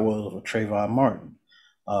brokenhearted I was over Trayvon Martin,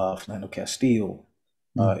 Philando Castile,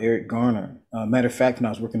 Eric Garner. Matter of fact, when I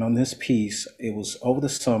was working on this piece, it was over the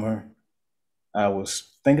summer. I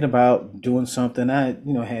was thinking about doing something. I,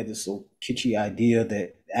 had this little kitschy idea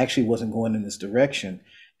that actually wasn't going in this direction.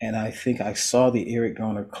 And I think I saw the Eric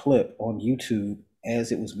Garner clip on YouTube as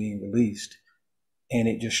it was being released. And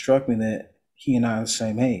it just struck me that he and I are the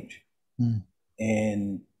same age.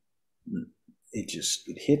 And it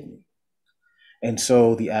hit me. And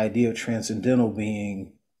so the idea of transcendental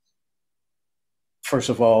being, first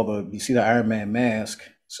of all, you see the Iron Man mask.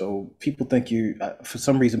 So people think for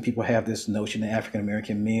some reason, people have this notion that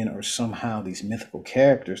African-American men are somehow these mythical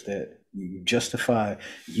characters that you justify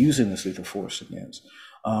using this lethal force against.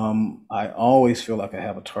 I always feel like I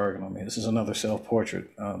have a target on me. This is another self-portrait.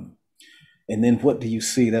 And then what do you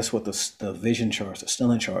see? That's what the vision charts, the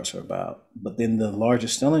Stelling charts are about. But then the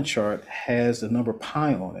largest Stelling chart has the number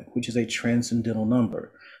pi on it, which is a transcendental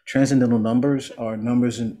number. Transcendental numbers are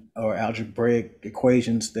numbers or algebraic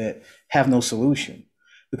equations that have no solution,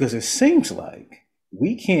 because it seems like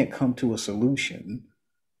we can't come to a solution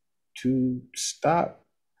to stop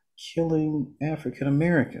killing African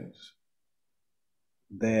Americans.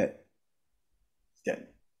 I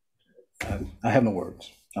have no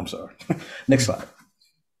words. I'm sorry. Next slide.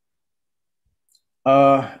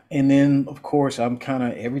 And then, of course, I'm kind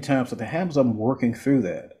of, every time something happens, I'm working through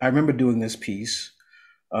that. I remember doing this piece.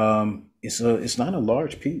 It's not a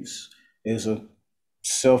large piece. It's a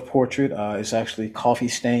self-portrait. It's actually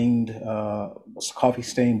coffee-stained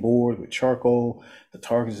board with charcoal. The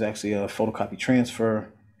target is actually a photocopy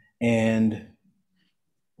transfer. And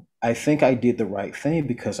I think I did the right thing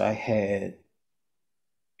because I had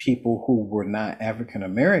people who were not African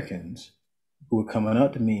Americans who were coming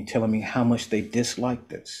up to me telling me how much they disliked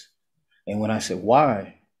this. And when I said,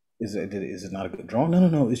 why? Is it not a good drawing?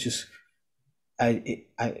 No. It's just,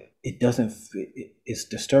 it doesn't, it's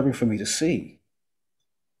disturbing for me to see.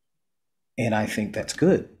 And I think that's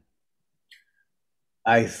good.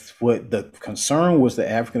 What the concern was the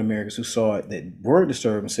African Americans who saw it that were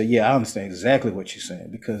disturbed and said, yeah, I understand exactly what you're saying,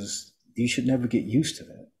 because you should never get used to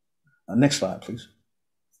that. Next slide, please.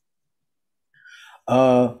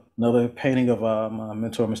 Another painting of my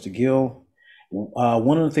mentor, Mr. Gill.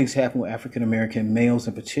 One of the things happening with African American males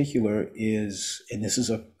in particular is, and this is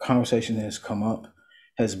a conversation that has come up,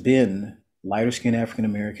 has been lighter skinned African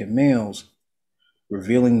American males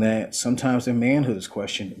revealing that sometimes their manhood is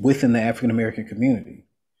questioned within the African American community.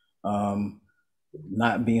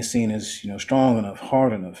 Not being seen as, strong enough,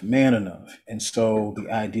 hard enough, man enough. And so the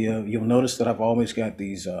idea, you'll notice that I've always got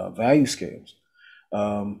these value scales.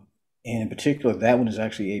 And in particular, that one is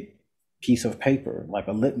actually a piece of paper, like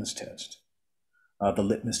a litmus test. The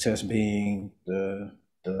litmus test being the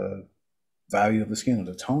value of the skin, or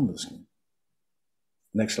the tone of the skin.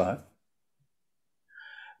 Next slide.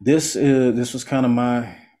 This was kind of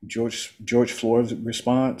my George Floyd's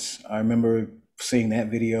response. I remember seeing that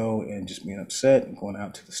video and just being upset and going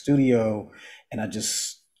out to the studio, and I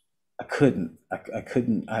couldn't. I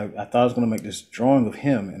thought I was going to make this drawing of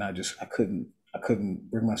him, and I couldn't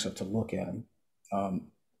bring myself to look at him.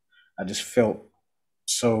 I just felt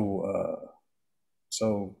so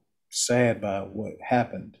sad by what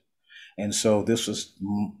happened. And so this was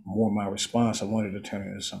more my response. I wanted to turn it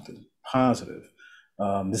into something positive.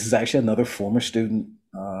 This is actually another former student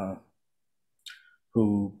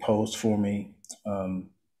who posed for me.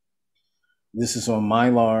 This is on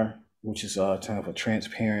Mylar, which is kind of a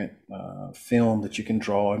transparent film that you can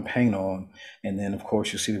draw and paint on. And then, of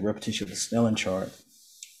course, you'll see the repetition of the Snellen chart.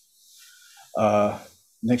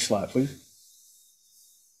 Next slide, please.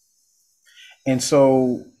 And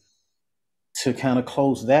so to kind of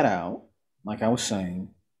close that out, like I was saying,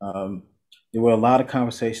 there were a lot of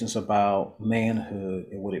conversations about manhood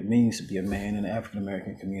and what it means to be a man in the African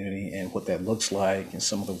American community and what that looks like and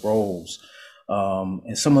some of the roles.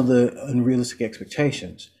 and some of the unrealistic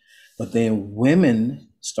expectations. But then women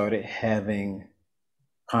started having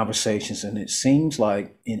conversations, and it seems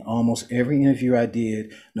like in almost every interview I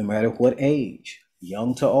did, no matter what age,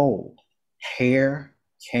 young to old, hair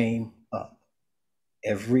came up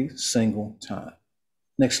every single time.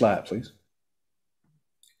 Next slide, please.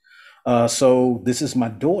 So this is my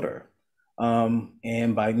daughter.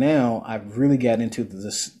 And by now I've really gotten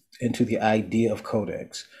into the idea of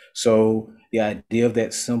codex. So the idea of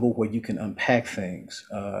that symbol where you can unpack things.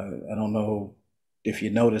 I don't know if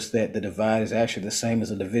you notice that the divide is actually the same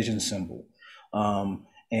as a division symbol.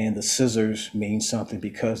 And the scissors mean something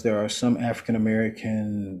because there are some African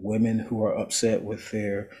American women who are upset with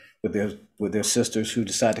their sisters who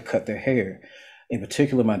decide to cut their hair. In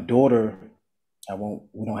particular, my daughter,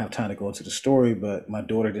 we don't have time to go into the story, but my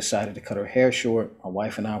daughter decided to cut her hair short. My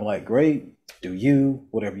wife and I were like, great, do you,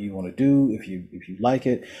 whatever you want to do, if you like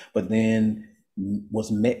it. But then was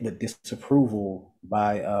met with disapproval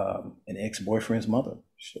by an ex-boyfriend's mother.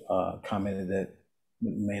 Commented that,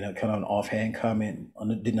 made a kind of an offhand comment,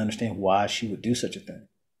 didn't understand why she would do such a thing,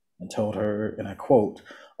 and told her, and I quote,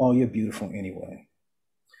 "Oh, you're beautiful anyway."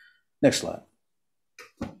 Next slide.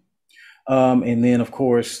 And then, of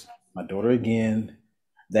course, my daughter again,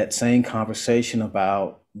 that same conversation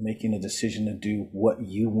about making a decision to do what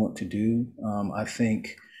you want to do. I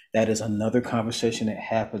think that is another conversation that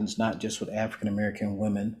happens not just with African American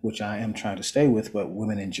women, which I am trying to stay with, but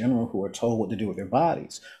women in general who are told what to do with their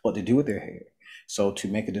bodies, what to do with their hair. So to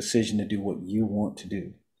make a decision to do what you want to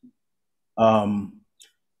do.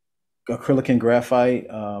 Acrylic and graphite,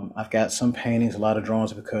 I've got some paintings, a lot of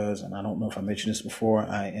drawings because, and I don't know if I mentioned this before,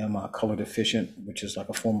 I am color deficient, which is like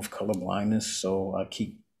a form of color blindness. So I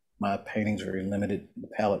keep my paintings very limited, the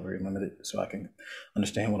palette very limited, so I can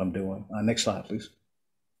understand what I'm doing. Next slide, please.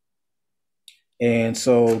 And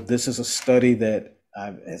so this is a study that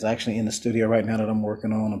is actually in the studio right now that I'm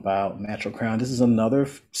working on about natural crown. This is another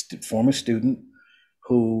former student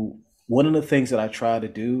who, one of the things that I try to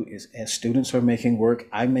do is as students are making work,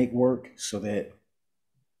 I make work so that,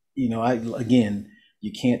 again,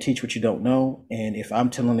 you can't teach what you don't know. And if I'm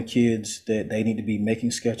telling the kids that they need to be making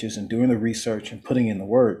sketches and doing the research and putting in the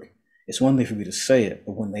work, it's one thing for me to say it,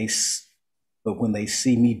 but when they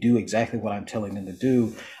see me do exactly what I'm telling them to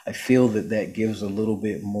do, I feel that gives a little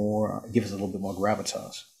bit more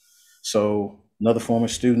gravitas. So another former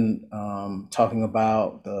student talking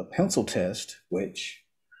about the pencil test, which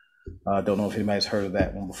I don't know if anybody's heard of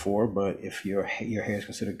that one before, but if your hair is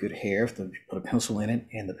considered good hair, if you put a pencil in it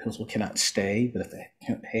and the pencil cannot stay, but if the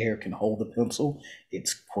hair can hold the pencil,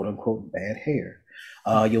 it's quote unquote bad hair.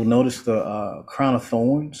 You'll notice the crown of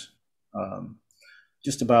thorns,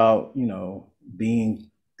 just about,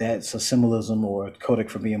 being, that's a symbolism or a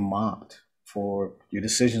codec for being mocked for your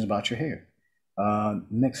decisions about your hair.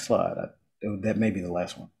 Next slide. That may be the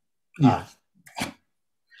last one. Yeah.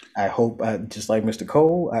 I hope, just like Mr.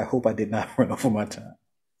 Cole, I hope I did not run over my time.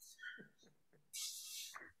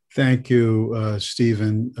 Thank you,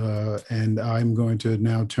 Stephen. And I'm going to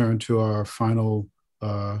now turn to our final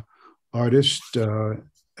artist, and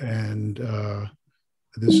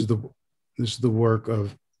this is the work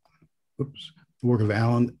of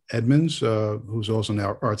Allan Edmunds, who's also an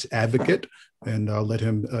arts advocate, and I'll let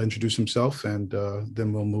him introduce himself, and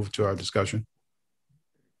then we'll move to our discussion.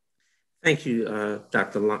 Thank you,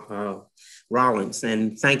 Dr. Rollins,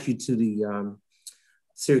 and thank you to the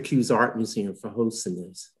Syracuse Art Museum for hosting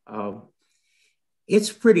this.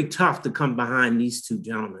 It's pretty tough to come behind these two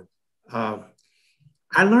gentlemen.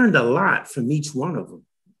 I learned a lot from each one of them,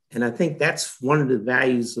 and I think that's one of the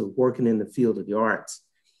values of working in the field of the arts.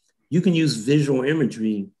 You can use visual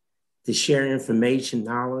imagery to share information,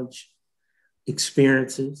 knowledge,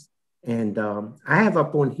 experiences, and I have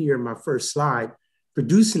up on here my first slide,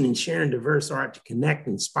 producing and sharing diverse art to connect,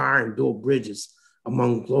 inspire, and build bridges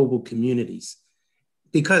among global communities.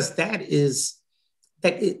 Because it's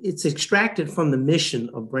extracted from the mission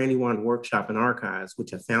of Brandywine Workshop and Archives,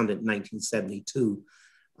 which I founded in 1972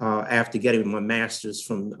 after getting my master's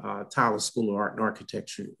from Tyler School of Art and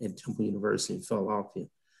Architecture at Temple University in Philadelphia.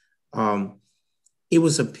 It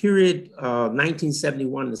was a period,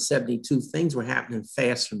 1971 to 72, things were happening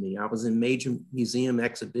fast for me. I was in major museum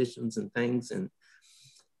exhibitions and things, and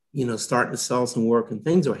starting to sell some work, and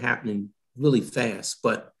things were happening really fast.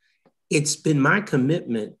 But it's been my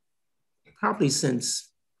commitment probably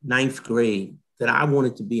since 9th grade that I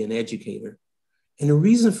wanted to be an educator. And the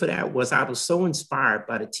reason for that was I was so inspired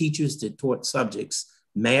by the teachers that taught subjects,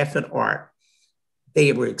 math and art.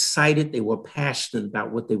 They were excited, they were passionate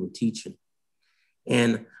about what they were teaching.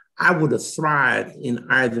 And I would have thrived in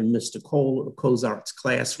either Mr. Cole or Cozart's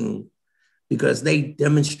classroom because they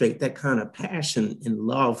demonstrate that kind of passion and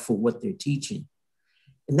love for what they're teaching.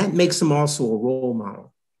 And that makes them also a role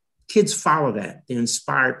model. Kids follow that. They're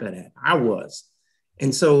inspired by that. I was.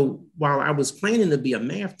 And so while I was planning to be a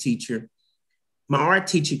math teacher, my art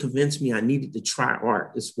teacher convinced me I needed to try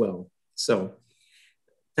art as well. So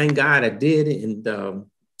thank God I did. And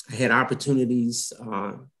I had opportunities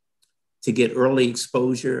to get early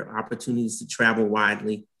exposure, opportunities to travel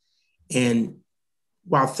widely. And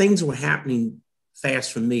while things were happening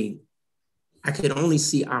fast for me, I could only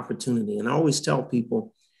see opportunity. And I always tell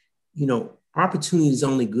people, you know, opportunity is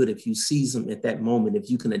only good if you seize them at that moment, if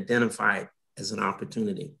you can identify it as an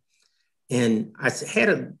opportunity. And I had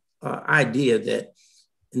an idea that,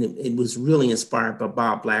 and it was really inspired by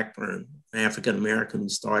Bob Blackburn, an African-American who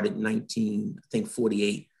started in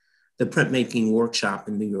 1948, the printmaking workshop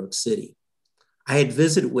in New York City. I had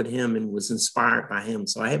visited with him and was inspired by him.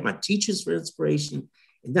 So I had my teachers for inspiration.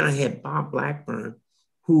 And then I had Bob Blackburn,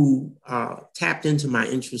 who tapped into my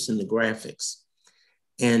interest in the graphics.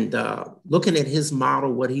 And looking at his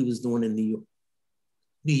model, what he was doing in New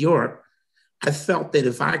York, I felt that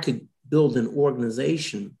if I could build an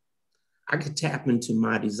organization, I could tap into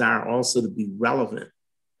my desire also to be relevant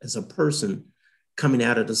as a person coming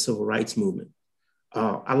out of the civil rights movement.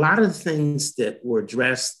 A lot of the things that were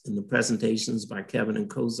addressed in the presentations by Kevin and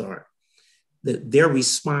Cozart, their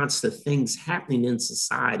response to things happening in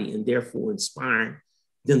society and therefore inspiring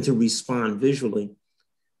them to respond visually,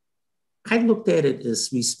 I looked at it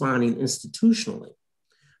as responding institutionally,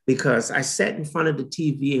 because I sat in front of the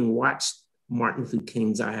TV and watched Martin Luther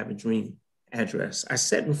King's I Have a Dream address. I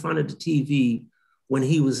sat in front of the TV when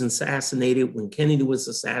he was assassinated, when Kennedy was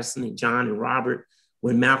assassinated, John and Robert,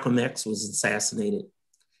 when Malcolm X was assassinated.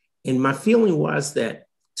 And my feeling was that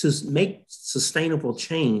to make sustainable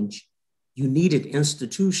change, you needed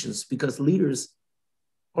institutions, because leaders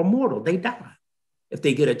are mortal, they die. If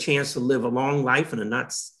they get a chance to live a long life and are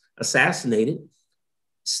not assassinated,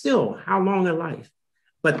 still, how long a life?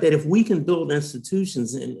 But that if we can build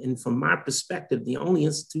institutions, and from my perspective, the only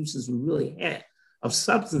institutions we really had of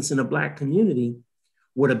substance in the Black community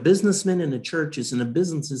were the businessmen and the churches, and the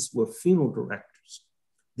businesses were funeral directors.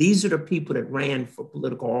 These are the people that ran for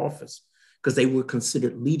political office because they were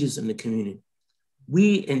considered leaders in the community.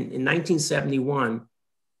 We, in 1971,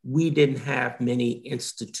 we didn't have many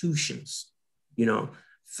institutions. You know,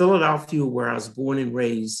 Philadelphia, where I was born and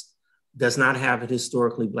raised, does not have a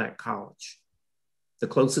historically Black college. The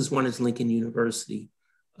closest one is Lincoln University,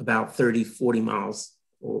 about 30, 40 miles,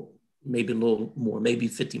 or maybe a little more, maybe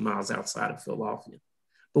 50 miles outside of Philadelphia.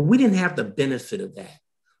 But we didn't have the benefit of that.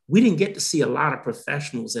 We didn't get to see a lot of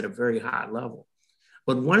professionals at a very high level.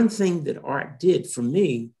 But one thing that art did for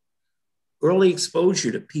me, early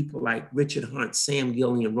exposure to people like Richard Hunt, Sam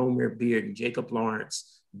Gilliam, Romare Beard, and Jacob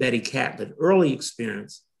Lawrence, Betty Catlett, early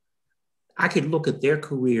experience, I could look at their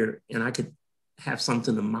career and I could have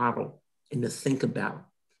something to model and to think about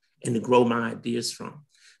and to grow my ideas from.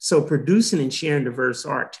 So producing and sharing diverse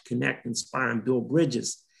art to connect, inspire, and build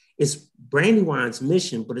bridges is Brandywine's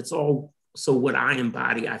mission, but it's also what I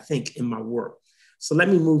embody, I think, in my work. So let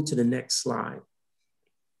me move to the next slide.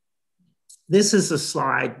 This is a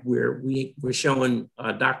slide where we're showing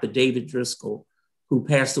Dr. David Driscoll, who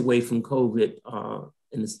passed away from COVID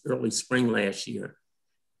in the early spring last year,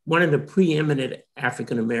 one of the preeminent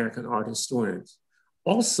African-American art historians,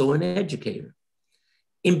 also an educator,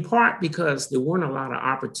 in part because there weren't a lot of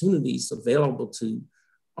opportunities available to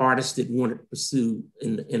artists that wanted to pursue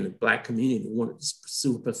in the Black community, wanted to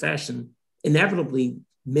pursue a profession. Inevitably,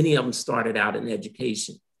 many of them started out in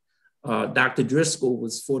education. Dr. Driscoll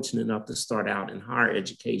was fortunate enough to start out in higher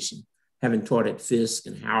education, having taught at Fisk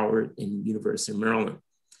and Howard and University of Maryland.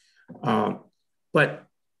 But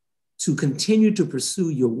to continue to pursue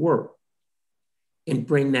your work and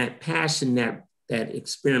bring that passion, that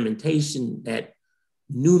experimentation, that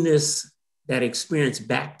newness, that experience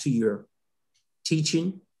back to your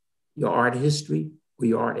teaching, your art history, or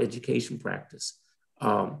your art education practice.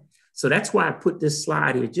 So that's why I put this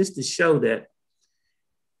slide here, just to show that,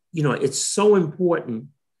 you know, it's so important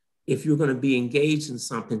if you're going to be engaged in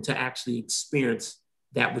something to actually experience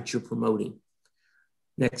that which you're promoting.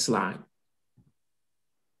 Next slide.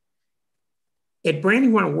 At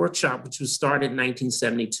Brandywine Workshop, which was started in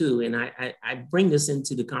 1972, and I bring this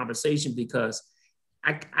into the conversation because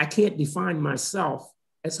I can't define myself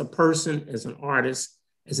as a person, as an artist,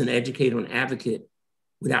 as an educator and advocate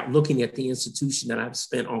without looking at the institution that I've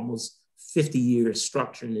spent almost 50 years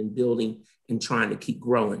structuring and building and trying to keep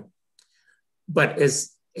growing. But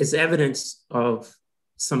as evidence of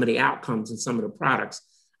some of the outcomes and some of the products,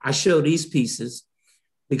 I show these pieces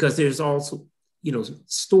because there's also, you know,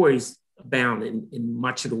 stories abound in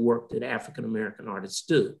much of the work that African-American artists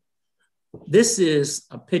do. This is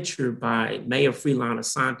a picture by Mayor Freelon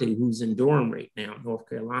Asante, who's in Durham right now, North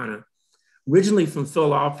Carolina, originally from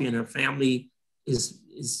Philadelphia, and her family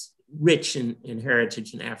is rich in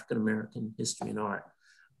heritage in African-American history and art.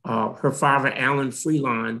 Her father, Allan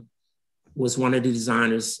Freelon, was one of the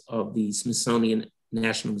designers of the Smithsonian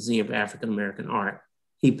National Museum of African-American Art.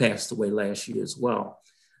 He passed away last year as well.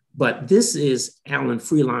 But this is Allan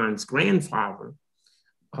Freelon's grandfather.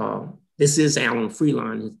 This is Allan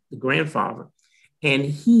Freelon, the grandfather. And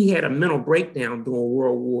he had a mental breakdown during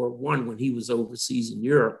World War I when he was overseas in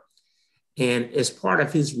Europe. And as part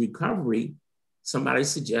of his recovery, somebody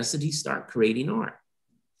suggested he start creating art.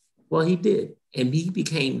 Well, he did. And he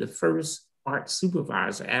became the first art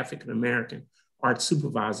supervisor, African-American art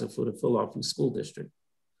supervisor for the Philadelphia School District.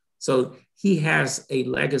 So he has a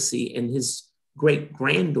legacy, and his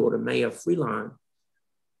great-granddaughter, Maya Freelon,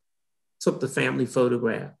 took the family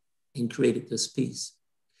photograph and created this piece.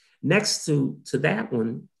 Next to that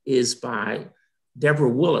one is by Deborah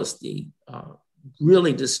Willis, the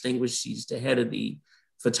really distinguished. She's the head of the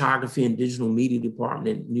photography and digital media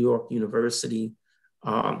department at New York University.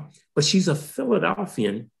 But she's a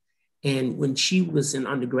Philadelphian. And when she was in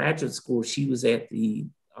undergraduate school, she was at the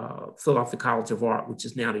Philadelphia College of Art, which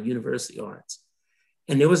is now the University of Arts.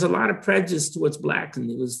 And there was a lot of prejudice towards Blacks, and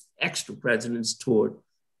there was extra prejudice toward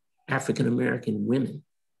African-American women.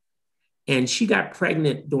 And she got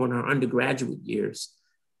pregnant during her undergraduate years.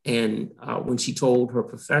 And when she told her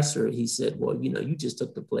professor, he said, well, you know, you just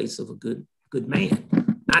took the place of a good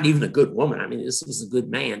man. Not even a good woman. I mean, this was a good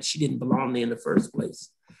man. She didn't belong there in the first place.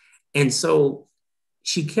 And so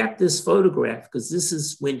she kept this photograph because this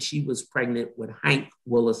is when she was pregnant with Hank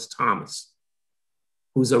Willis Thomas,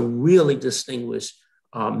 who's a really distinguished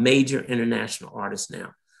major international artist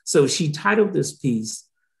now. So she titled this piece,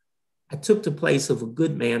 I took the place of a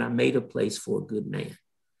good man, I made a place for a good man.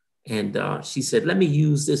 And she said, let me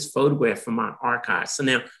use this photograph from my archives. So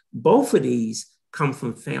now both of these come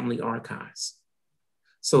from family archives.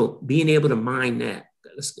 So being able to mine that,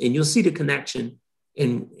 and you'll see the connection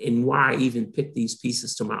in why I even picked these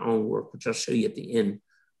pieces to my own work, which I'll show you at the end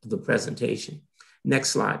of the presentation. Next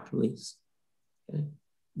slide, please. Okay.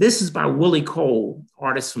 This is by Willie Cole,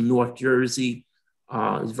 artist from North Jersey.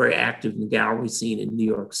 He's very active in the gallery scene in New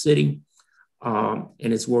York City, and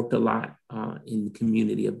has worked a lot in the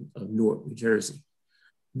community of Newark, New Jersey.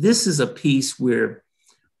 This is a piece where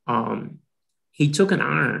he took an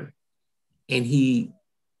iron and he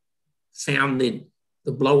found the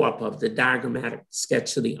blow up of the diagrammatic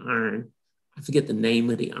sketch of the iron. I forget the name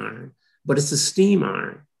of the iron, but it's a steam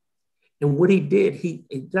iron. And what he did, he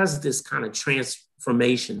does this kind of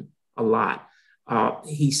transformation a lot.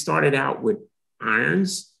 He started out with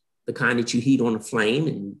irons, the kind that you heat on a flame,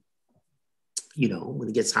 and you know, when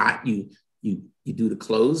it gets hot, you do the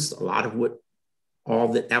clothes. A lot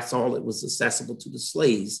of that's all that was accessible to the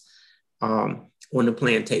slaves on the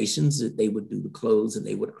plantations. That they would do the clothes and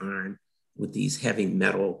they would iron with these heavy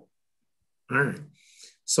metal iron.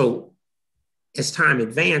 So as time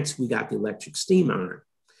advanced, we got the electric steam iron.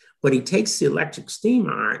 But he takes the electric steam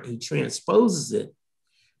iron, he transposes it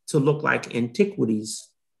to look like antiquities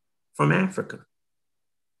from Africa.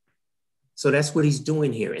 So that's what he's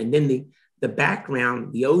doing here. And then the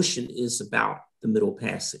background, the ocean, is about the Middle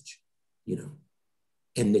Passage, you know,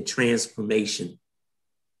 and the transformation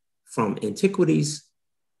from antiquities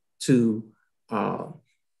to,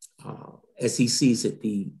 as he sees it,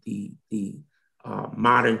 the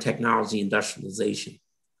modern technology industrialization.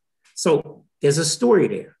 So there's a story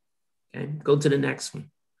there. Okay, go to the next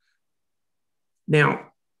one. Now,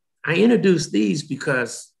 I introduced these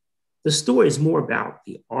because the story is more about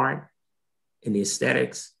the art and the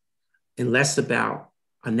aesthetics and less about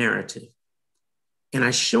a narrative. And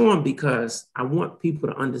I show them because I want people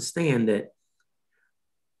to understand that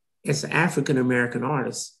as African-American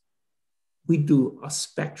artists, we do a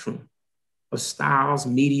spectrum of styles,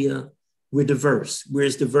 media. We're diverse. We're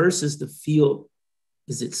as diverse as the field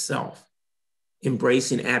is itself,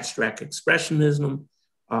 embracing abstract expressionism,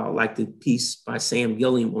 like the piece by Sam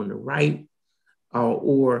Gilliam on the right,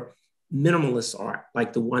 or minimalist art,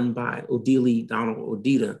 like the one by Odile Donald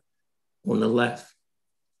Odita on the left.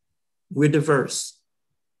 We're diverse,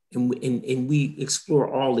 and we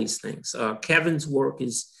explore all these things. Kevin's work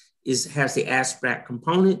has the abstract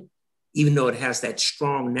component, even though it has that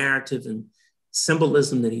strong narrative and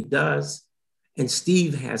symbolism that he does. And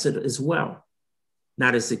Steve has it as well,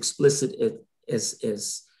 not as explicit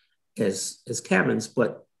as Kevin's,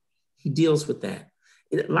 but he deals with that.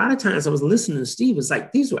 And a lot of times I was listening to Steve, it's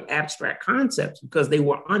like these were abstract concepts because they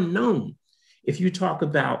were unknown. If you talk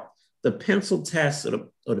about the pencil test or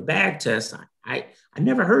the bag test, I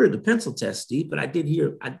never heard of the pencil test, Steve, but I did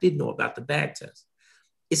know about the bag test.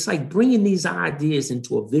 It's like bringing these ideas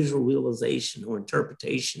into a visual realization or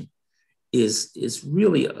interpretation is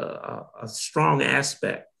really a strong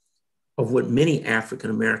aspect of what many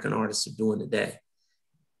African-American artists are doing today.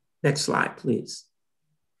 Next slide, please.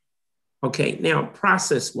 Okay, now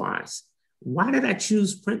process-wise, why did I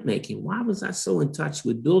choose printmaking? Why was I so in touch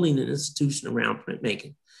with building an institution around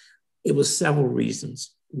printmaking? It was several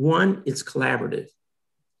reasons. One, it's collaborative.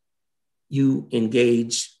 You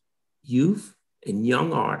engage youth and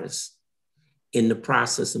young artists in the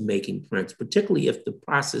process of making prints, particularly if the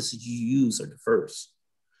processes you use are diverse.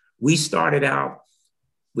 We started out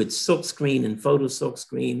with silkscreen and photo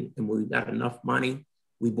silkscreen, and when we got enough money,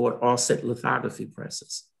 we bought offset lithography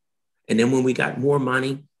presses. And then when we got more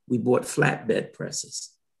money, we bought flatbed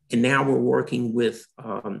presses. And now we're working with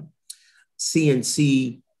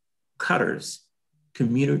CNC cutters,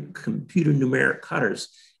 computer numeric cutters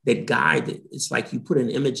that guide it. It's like you put an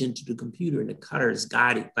image into the computer and the cutter is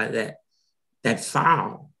guided by that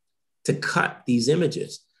file to cut these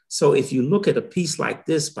images. So if you look at a piece like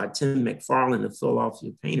this by Tim McFarland, the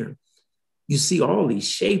Philadelphia painter, you see all these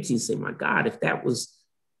shapes and you say, my God, if that was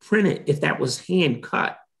printed, if that was hand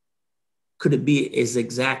cut, could it be as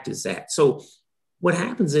exact as that? So what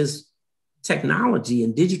happens is technology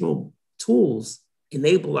and digital tools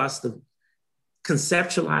enable us to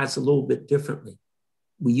conceptualize a little bit differently.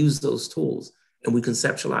 We use those tools and we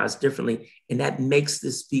conceptualize differently, and that makes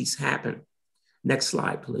this piece happen. Next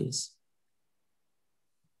slide, please.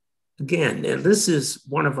 Again, now this is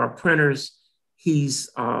one of our printers. He's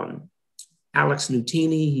Alex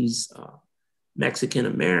Nutini. He's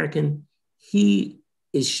Mexican-American. He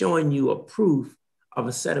is showing you a proof of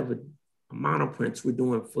a set of monoprints we're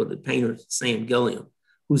doing for the painter, Sam Gilliam,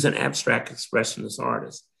 who's an abstract expressionist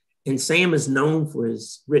artist. And Sam is known for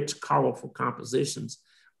his rich, colorful compositions,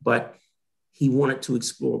 but he wanted to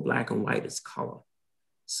explore black and white as color.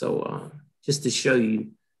 So just to show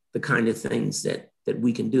you the kind of things that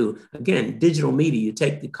we can do. Again, digital media, you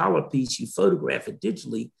take the color piece, you photograph it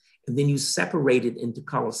digitally, and then you separate it into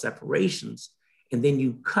color separations. And then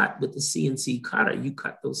you cut with the CNC cutter, you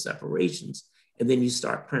cut those separations, and then you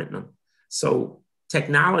start printing them. So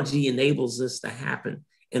technology enables this to happen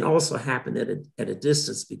and also happen at a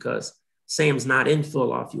distance, because Sam's not in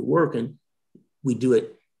Philadelphia working. We do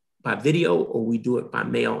it by video or we do it by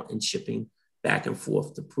mail and shipping back and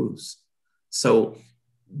forth to proofs. So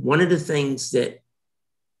one of the things that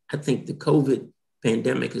I think the COVID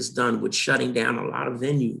pandemic has done with shutting down a lot of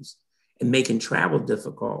venues and making travel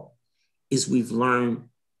difficult is we've learned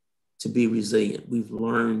to be resilient. We've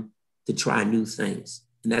learned to try new things,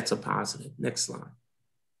 and that's a positive. Next slide.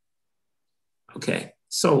 Okay,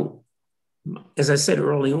 so as I said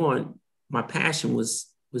early on, my passion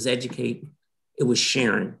was educating. It was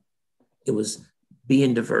sharing. It was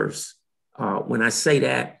being diverse. When I say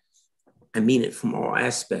that, I mean it from all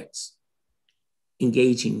aspects.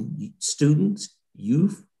 Engaging students,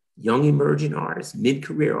 youth, young emerging artists,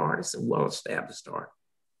 mid-career artists, and well-established artists.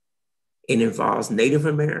 It involves Native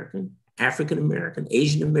American, African American,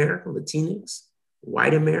 Asian American, Latinx,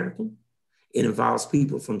 white American. It involves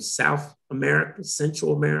people from South America,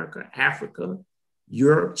 Central America, Africa,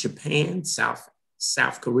 Europe, Japan,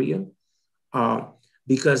 South Korea,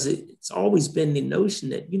 because it's always been the notion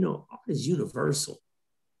that, art is universal.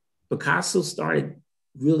 Picasso started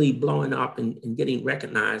really blowing up and getting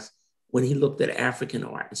recognized when he looked at African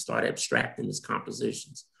art and started abstracting his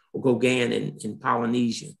compositions, or Gauguin in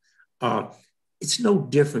Polynesia. It's no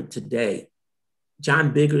different today.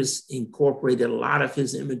 John Biggers incorporated a lot of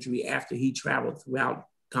his imagery after he traveled throughout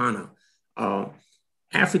Ghana.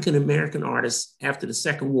 African-American artists after the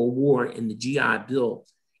Second World War and the GI Bill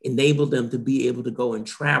enabled them to be able to go and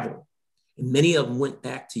travel. And many of them went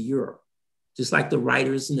back to Europe. Just like the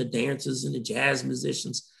writers and the dancers and the jazz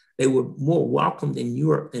musicians, they were more welcomed in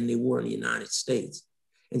Europe than they were in the United States.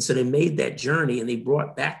 And so they made that journey and they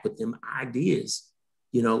brought back with them ideas.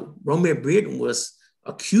 Romare Bearden was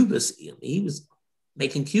a cubist. He was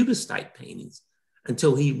making cubist type paintings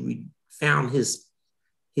until he found his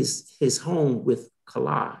home with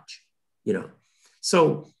collage,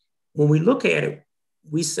 So when we look at it,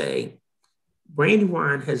 we say,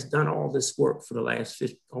 Brandywine has done all this work for the last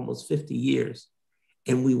almost 50 years,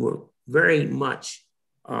 and we were very much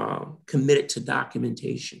committed to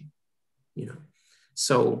documentation,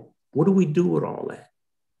 So what do we do with all that?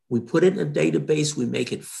 We put it in a database, we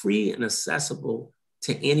make it free and accessible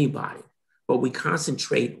to anybody, but we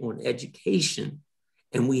concentrate on education.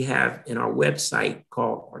 And we have in our website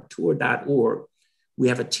called artour.org, we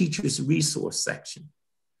have a teacher's resource section.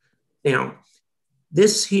 Now,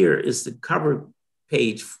 this here is the cover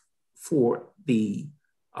page for the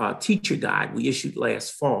teacher guide we issued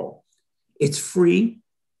last fall. It's free,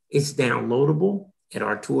 it's downloadable at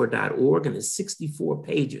artour.org, and it's 64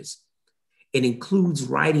 pages. It includes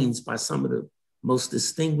writings by some of the most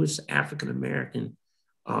distinguished African-American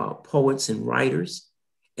poets and writers.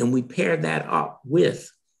 And we pair that up with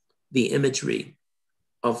the imagery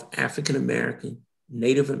of African-American,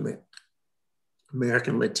 Native American,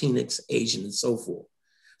 Latinx, Asian, and so forth.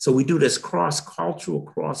 So we do this cross-cultural,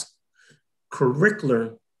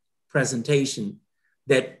 cross-curricular presentation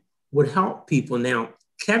that would help people. Now,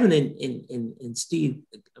 Kevin and Steve,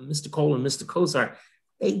 Mr. Cole and Mr. Cozart,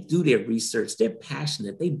 they do their research. They're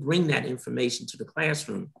passionate. They bring that information to the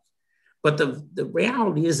classroom. But the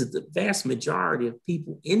reality is that the vast majority of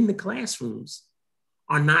people in the classrooms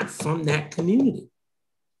are not from that community.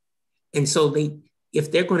 And so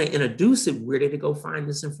if they're going to introduce it, where do they go find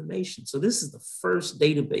this information? So this is the first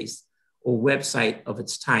database or website of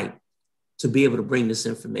its type to be able to bring this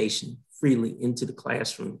information freely into the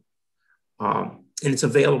classroom. And it's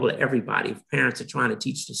available to everybody. If parents are trying to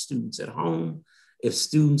teach the students at home, if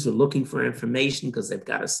students are looking for information because they've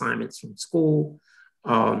got assignments from school,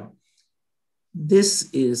 this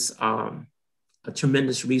is a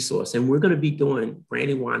tremendous resource. And we're going to be doing,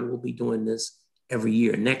 Brandywine will be doing this every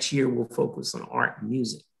year. Next year, we'll focus on art and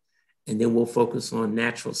music, and then we'll focus on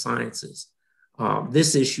natural sciences.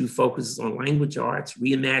 This issue focuses on language arts,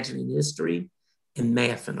 reimagining history, and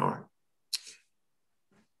math and art.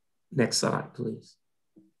 Next slide, please.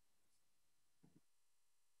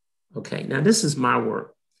 Okay, now this is my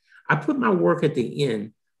work. I put my work at the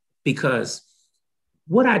end because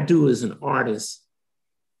what I do as an artist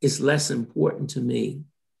is less important to me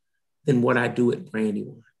than what I do at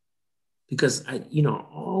Brandywine. Because I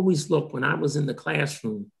always look, when I was in the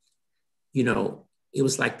classroom, it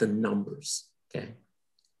was like the numbers, okay?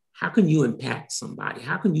 How can you impact somebody?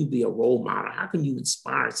 How can you be a role model? How can you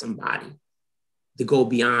inspire somebody to go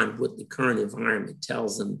beyond what the current environment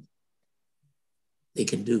tells them they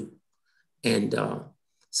can do? And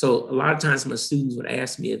so a lot of times my students would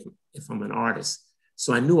ask me if I'm an artist.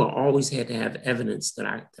 So I knew I always had to have evidence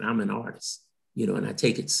that I'm an artist, and I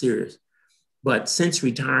take it serious. But since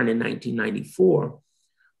retiring in 1994,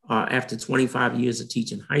 after 25 years of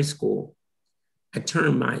teaching high school, I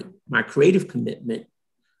turned my creative commitment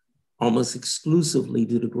almost exclusively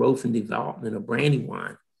to the growth and development of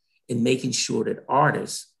Brandywine and making sure that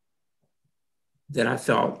artists that I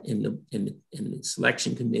felt in the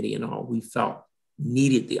selection committee and all, we felt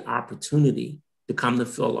needed the opportunity to come to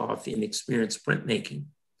Philadelphia and experience printmaking.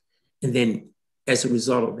 And then as a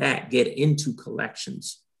result of that, get into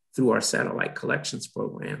collections through our satellite collections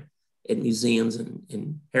program at museums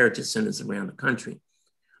and heritage centers around the country.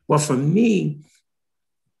 Well, for me,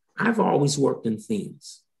 I've always worked in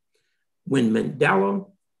themes. When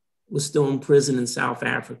Mandela was still in prison in South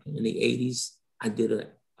Africa in the 80s, I did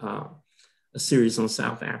a series on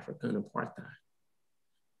South Africa and apartheid.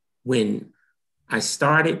 When I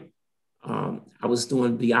started, I was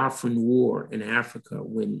doing Biafran War in Africa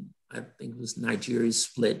when I think it was Nigeria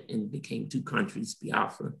split and became two countries,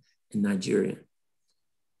 Biafra and Nigeria.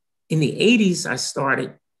 In the 80s, I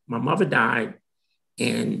started, my mother died,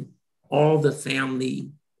 and all the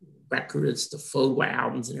family records, the photo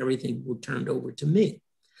albums and everything were turned over to me.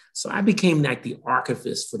 So I became like the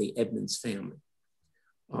archivist for the Edmunds family,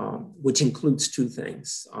 which includes two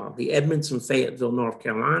things. The Edmunds from Fayetteville, North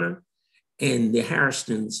Carolina, and the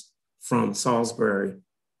Harrisons from Fayetteville,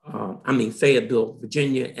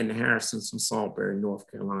 Virginia, and the Harrisons from Salisbury, North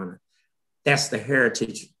Carolina. That's the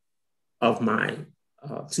heritage of my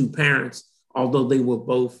two parents, although they were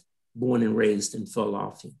both born and raised in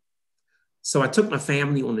Philadelphia. So I took my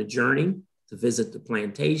family on a journey to visit the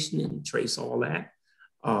plantation and trace all that.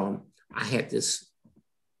 I had this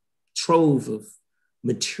trove of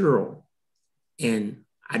material, and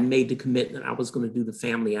I made the commitment I was going to do the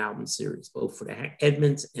family album series, both for the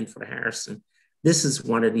Edmunds and for the Harrison. This is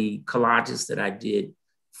one of the collages that I did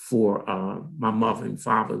for my mother and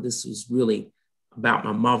father. This was really about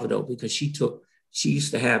my mother, though, because she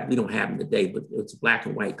used to have, we don't have them today, but it's black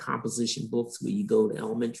and white composition books where you go to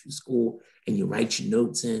elementary school and you write your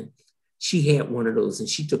notes in. She had one of those, and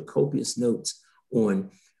she took copious notes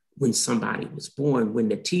on when somebody was born, when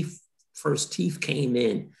the first teeth came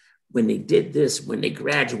in, when they did this, when they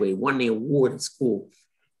graduated, won the award at school.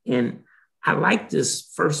 And I like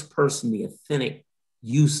this first person, the authentic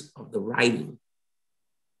use of the writing,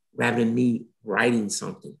 rather than me writing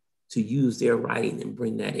something, to use their writing and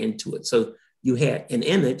bring that into it. So you had an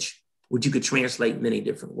image, which you could translate many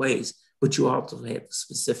different ways, but you also had the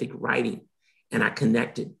specific writing. And I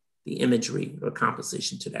connected the imagery or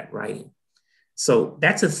composition to that writing. So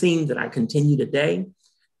that's a theme that I continue today.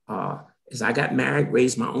 As I got married,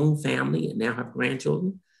 raised my own family, and now have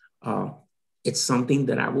grandchildren, it's something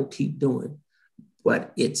that I will keep doing.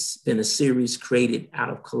 But it's been a series created out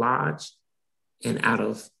of collage and out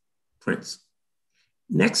of prints.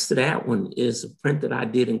 Next to that one is a print that I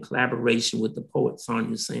did in collaboration with the poet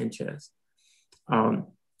Sonia Sanchez. I've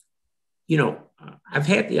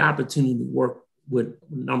had the opportunity to work with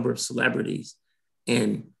a number of celebrities,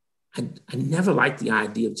 and I never liked the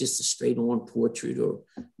idea of just a straight on portrait or,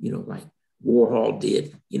 like Warhol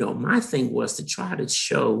did. My thing was to try to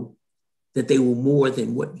show that they were more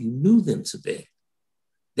than what you knew them to be.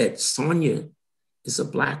 That Sonia is a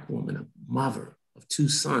Black woman, a mother of 2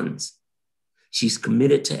 sons. She's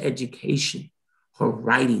committed to education. Her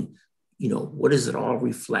writing, what does it all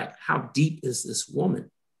reflect? How deep is this woman?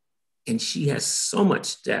 And she has so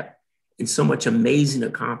much depth and so much amazing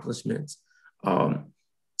accomplishments.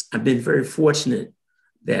 I've been very fortunate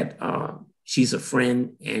that she's a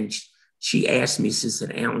friend, and she asked me, she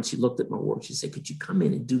said, Allan, she looked at my work, she said, could you come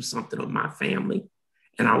in and do something on my family?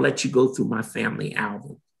 And I'll let you go through my family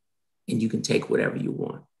album and you can take whatever you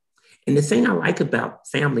want. And the thing I like about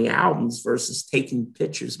family albums versus taking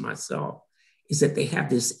pictures myself is that they have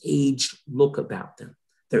this aged look about them.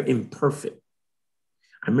 They're imperfect.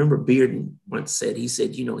 I remember Bearden once said, he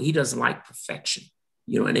said, he doesn't like perfection.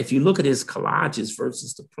 And if you look at his collages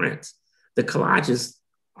versus the prints, the collages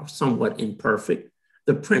are somewhat imperfect.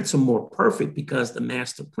 The prints are more perfect because the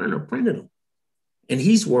master printer printed them. And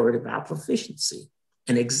he's worried about proficiency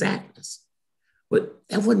and exactness. But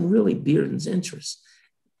that wasn't really Bearden's interest.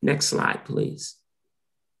 Next slide, please.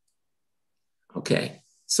 Okay,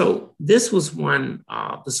 so this was one,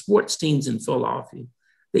 the sports teams in Philadelphia,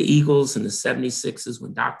 the Eagles and the 76ers,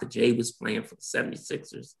 when Dr. J was playing for the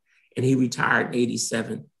 76ers, and he retired in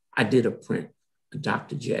 87, I did a print of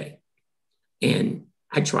Dr. J. And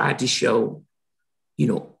I tried to show,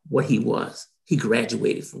 what he was. He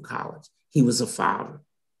graduated from college. He was a father.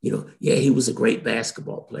 He was a great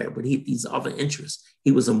basketball player, but he had these other interests.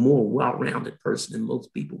 He was a more well-rounded person than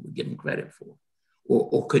most people would give him credit for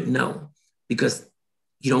or could know, because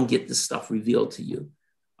you don't get this stuff revealed to you.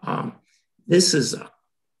 This is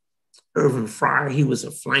Irvin Fryer. He was a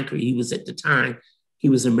flanker. He was, at the time, he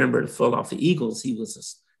was a member of the Philadelphia Eagles. He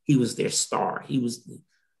was their star. He was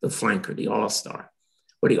the flanker, the all-star.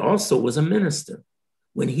 But he also was a minister.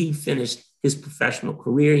 When he finished his professional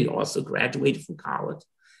career, he also graduated from college.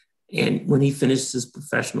 And when he finished his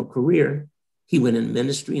professional career, he went in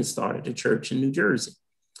ministry and started a church in New Jersey.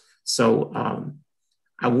 So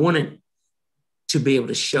I wanted to be able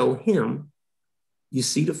to show him. You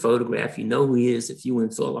see the photograph, you know who he is if you were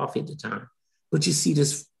in Philadelphia at the time, but you see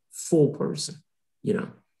this full person,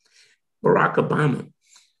 Barack Obama.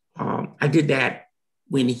 I did that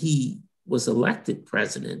when he was elected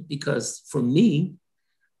president, because for me,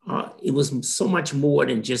 it was so much more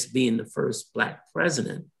than just being the first Black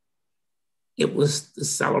president. It was the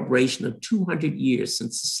celebration of 200 years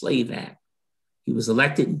since the Slave Act. He was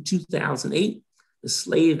elected in 2008. The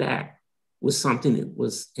Slave Act was something that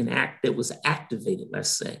was an act that was activated, let's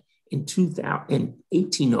say, in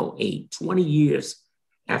 1808, 20 years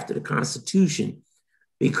after the Constitution,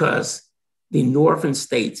 because the northern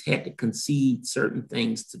states had to concede certain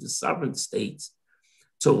things to the southern states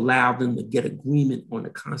to allow them to get agreement on the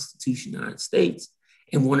Constitution of the United States.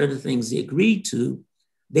 And one of the things they agreed to,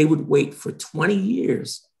 they would wait for 20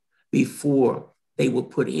 years before they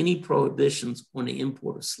would put any prohibitions on the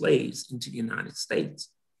import of slaves into the United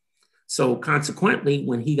States. So consequently,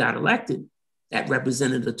 when he got elected, that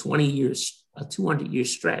represented a 200-year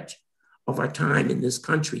stretch of our time in this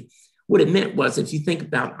country. What it meant was, if you think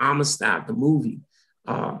about Amistad, the movie,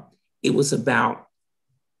 it was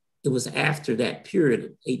after that period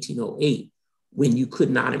of 1808 when you could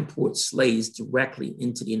not import slaves directly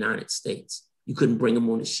into the United States. You couldn't bring them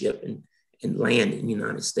on a ship and land in the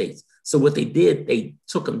United States. So what they did, they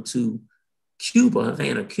took them to Cuba,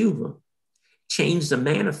 Havana, Cuba, changed the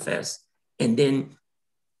manifest, and then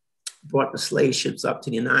brought the slave ships up to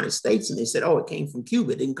the United States. And they said, oh, it came from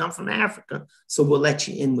Cuba. It didn't come from Africa. So we'll let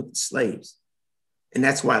you in with the slaves. And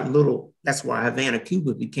that's why Havana,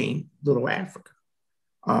 Cuba became Little Africa.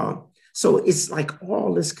 So it's like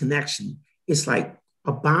all this connection. It's like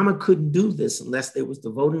Obama couldn't do this unless there was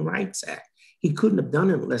the Voting Rights Act. He couldn't have done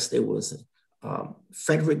it unless there was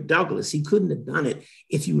Frederick Douglass. He couldn't have done it.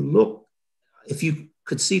 If you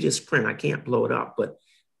could see this print, I can't blow it up, but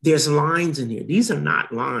there's lines in here. These are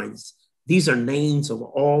not lines. These are names of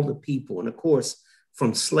all the people. And of course,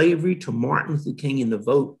 from slavery to Martin Luther King and the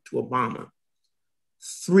vote to Obama,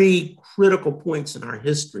 three critical points in our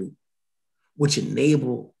history which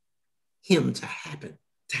enabled him to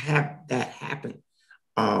have that happen.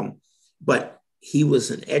 But he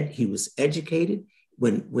was educated.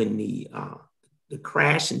 When the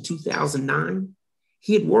crash in 2009,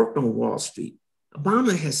 he had worked on Wall Street.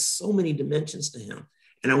 Obama has so many dimensions to him.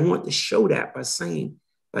 And I want to show that by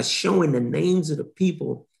showing the names of the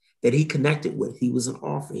people that he connected with. He was an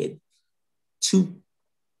author. He had 2,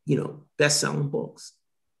 best-selling books.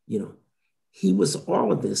 He was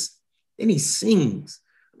all of this. Then he sings.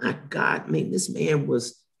 My God, man, this man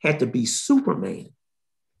had to be Superman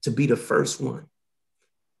to be the first one,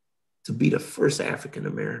 to be the first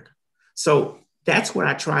African-American. So that's what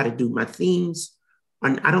I try to do. My themes,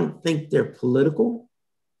 I don't think they're political.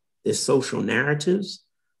 They're social narratives.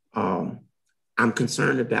 I'm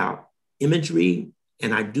concerned about imagery,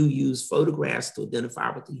 and I do use photographs to identify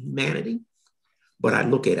with the humanity, but I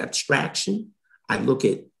look at abstraction. I look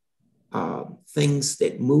at things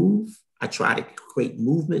that move. I try to create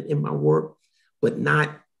movement in my work, but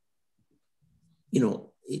not,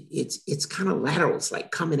 it's kind of lateral. It's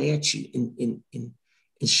like coming at you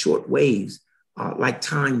in short waves, like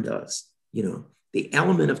time does. The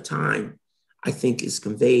element of time, I think, is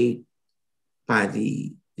conveyed by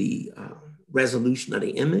the resolution of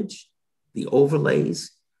the image, the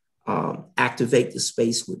overlays, activate the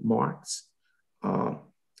space with marks, and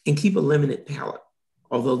keep a limited palette.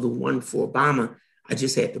 Although the one for Obama, I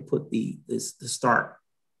just had to put the stark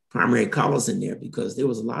primary colors in there because there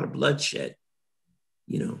was a lot of bloodshed.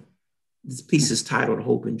 This piece is titled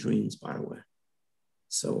Hope and Dreams, by the way.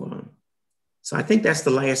 So I think that's the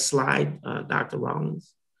last slide, Dr.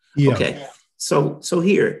 Rollins. Yeah. Okay. So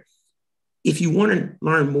here, if you want to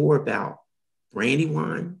learn more about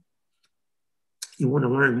Brandywine, you want to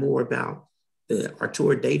learn more about the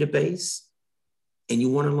Artura database, and you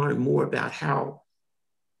want to learn more about how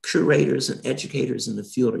curators and educators in the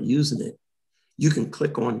field are using it, you can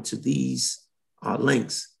click on to these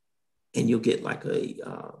links and you'll get like a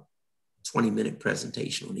 20-minute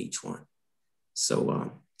presentation on each one.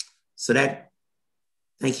 So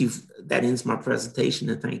thank you. That ends my presentation,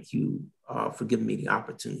 and thank you for giving me the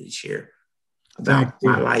opportunity to share about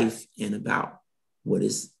my life and about what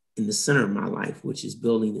is in the center of my life, which is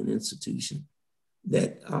building an institution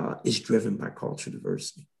that is driven by cultural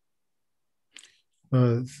diversity.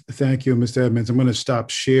 Thank you, Mr. Edmunds. I'm going to stop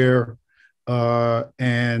share.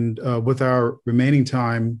 And with our remaining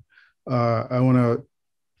time, I want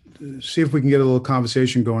to see if we can get a little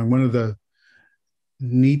conversation going. One of the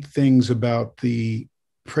neat things about the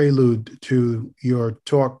prelude to your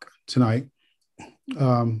talk tonight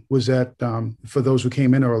was that for those who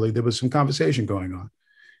came in early, there was some conversation going on.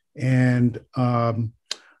 And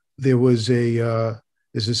there's a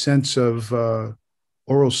sense of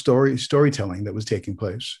oral storytelling that was taking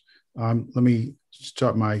place. Let me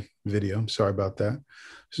start my video. I'm sorry about that.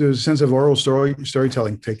 So there's a sense of oral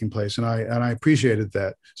storytelling taking place, and I appreciated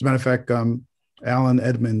that. As a matter of fact, Allan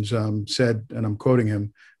Edmunds said, and I'm quoting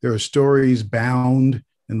him, "There are stories bound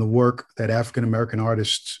in the work that African-American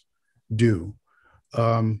artists do."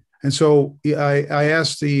 And so I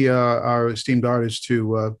asked our esteemed artists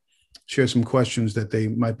to share some questions that they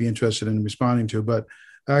might be interested in responding to, but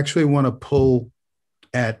I actually want to pull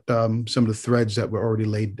at some of the threads that were already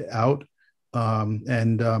laid out,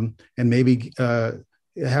 and maybe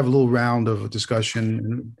have a little round of a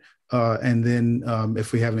discussion, and then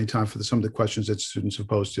if we have any time for some of the questions that students have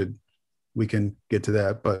posted, we can get to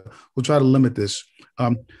that. But we'll try to limit this.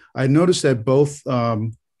 I noticed that both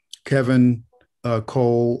Kevin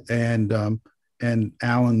Cole and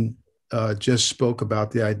Allan just spoke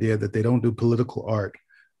about the idea that they don't do political art,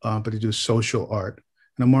 but they do social art.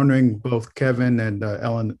 And I'm wondering, both Kevin and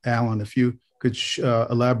Allan, if you could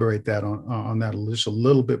elaborate that on that just a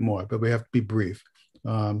little bit more, but we have to be brief.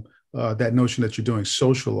 That notion that you're doing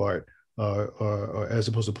social art or as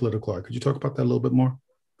opposed to political art. Could you talk about that a little bit more?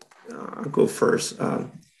 I'll go first.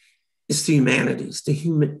 It's the humanities, the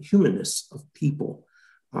humanness of people.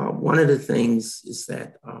 One of the things is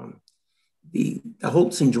that the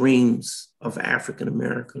hopes and dreams of African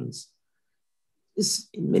Americans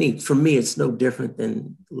for me, it's no different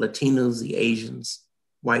than Latinos, the Asians,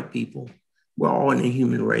 white people. We're all in a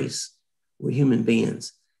human race. We're human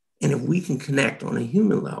beings. And if we can connect on a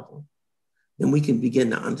human level, then we can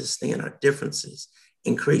begin to understand our differences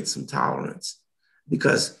and create some tolerance.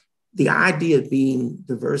 Because the idea of being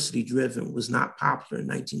diversity driven was not popular in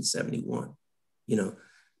 1971.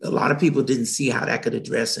 A lot of people didn't see how that could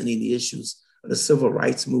address any of the issues of the civil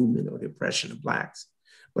rights movement or the oppression of Blacks.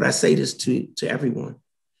 But I say this to everyone: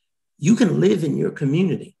 you can live in your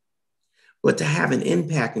community, But to have an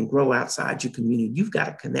impact and grow outside your community, you've got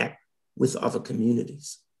to connect with other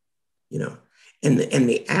communities, you know. And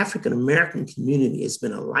the African American community has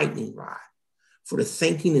been a lightning rod for the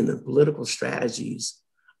thinking and the political strategies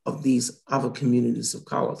of these other communities of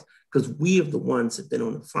color, because we are the ones that have been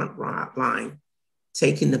on the front line,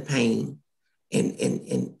 taking the pain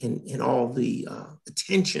and all the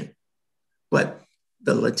attention. But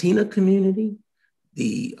the Latina community,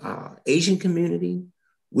 the Asian community,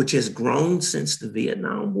 which has grown since the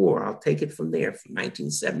Vietnam War, I'll take it from there, from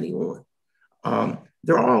 1971,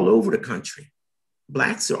 they're all over the country.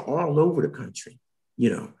 Blacks are all over the country, you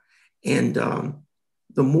know, and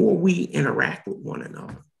the more we interact with one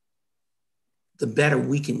another, the better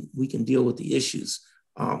we can deal with the issues.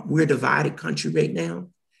 We're a divided country right now,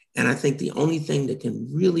 and I think the only thing that can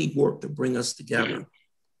really work to bring us together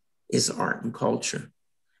is art and culture.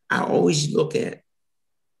 I always look at,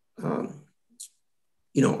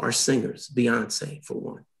 you know, our singers, Beyonce for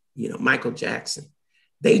one, you know, Michael Jackson.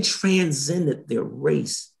 They transcended their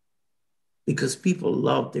race because people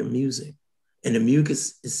love their music, and the music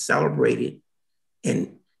is celebrated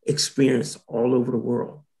and experienced all over the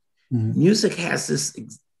world. Mm-hmm. Music has this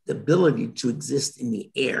ability to exist in the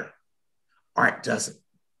air. Art doesn't.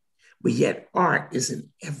 But yet art isn't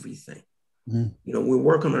everything. Mm-hmm. You know, we're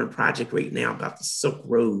working on a project right now about the Silk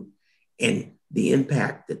Road and the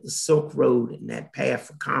impact that the Silk Road and that path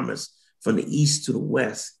for commerce from the East to the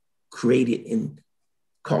West created in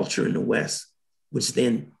culture in the West, which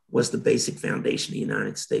then was the basic foundation of the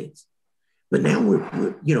United States. But now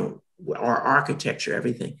we're you know, our architecture,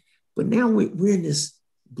 everything. But now we're in this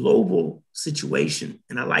global situation.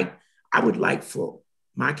 And I would like for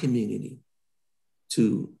my community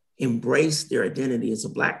to embrace their identity as a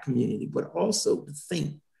Black community, but also to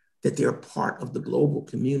think that they're part of the global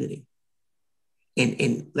community.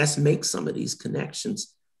 And let's make some of these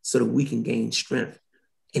connections so that we can gain strength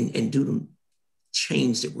and do the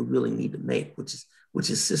change that we really need to make, which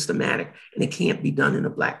is systematic. And it can't be done in a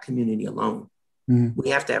Black community alone. Mm-hmm. We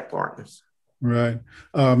have to have partners. Right.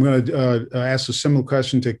 I'm going to ask a similar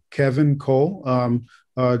question to Kevin Cole.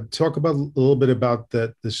 Talk about a little bit about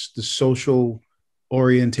the social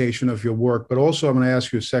orientation of your work, but also I'm going to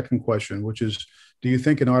ask you a second question, which is, do you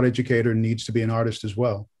think an art educator needs to be an artist as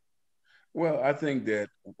well? Well, I think that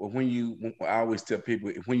I always tell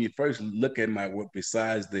people, when you first look at my work,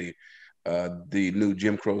 besides the new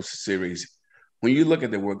Jim Crow series, when you look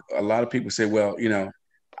at the work, a lot of people say, well, you know,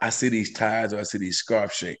 I see these ties or I see these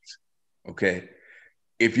scarf shapes. Okay.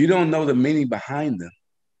 If you don't know the meaning behind them,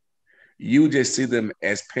 you just see them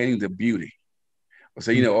as painting the beauty.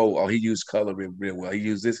 So, you know, oh, he used color real well. He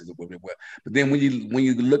used this real well. But then when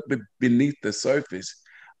you look beneath the surface,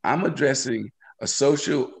 I'm addressing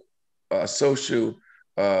something social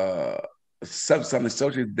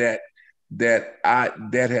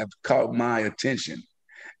that have caught my attention.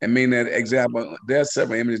 I mean, that example, there are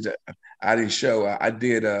several images that I didn't show. I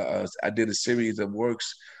did a series of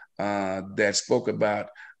works that spoke about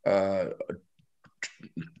Trayvon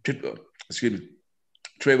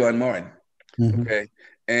Martin. Mm-hmm. Okay,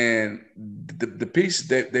 and the piece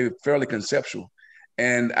they were fairly conceptual,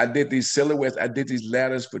 and I did these silhouettes. I did these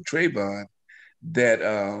ladders for Trayvon that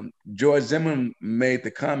George Zimmerman made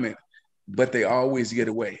the comment, but they always get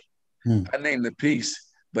away. Mm. I named the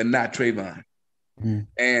piece, but not Trayvon. Mm.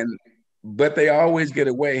 But they always get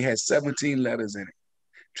away had 17 letters in it.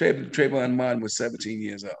 Trayvon Martin was 17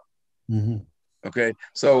 years old. Mm-hmm. Okay,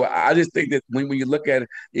 so I just think that when you look at it,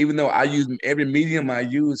 even though I use every medium I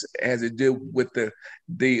use has to do with the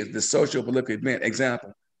social political event.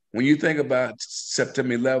 Example, when you think about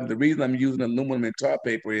September 11th, the reason I'm using aluminum and tar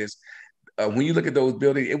paper is when you look at those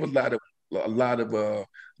buildings, it was a lot of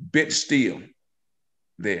bent steel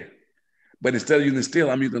there. But instead of using steel,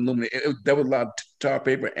 I'm using aluminum. There was a lot of tar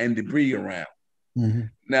paper and debris around. Mm-hmm.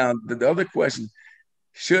 Now, the other question,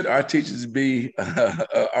 should our teachers be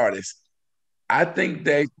artists? I think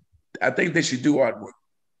they should do artwork.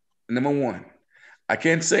 Number one, I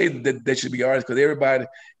can't say that they should be artists because everybody,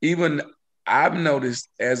 even I've noticed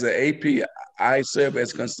as an AP, I serve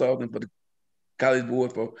as a consultant for the College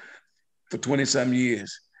Board for 20-some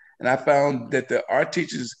years. And I found that the art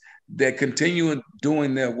teachers that continue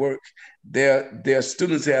doing their work, their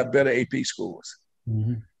students have better AP scores.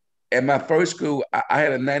 Mm-hmm. At my first school, I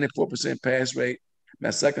had a 94% pass rate.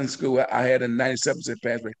 My second school, I had a 97%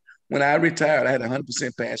 pass rate. When I retired, I had a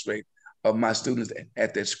 100% pass rate of my students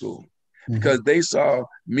at that school because mm-hmm. they saw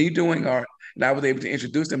me doing art and I was able to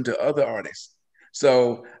introduce them to other artists.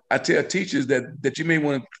 So I tell teachers that you may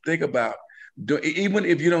want to think about, even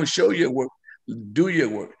if you don't show your work, do your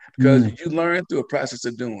work because you learn through a process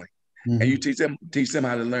of doing. and you teach them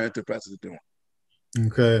how to learn through the process of doing.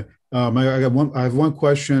 Okay. I have one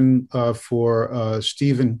question for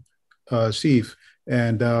Steve,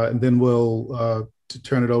 and then we'll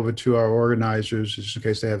turn it over to our organizers just in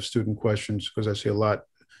case they have student questions, because I see a lot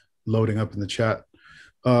loading up in the chat.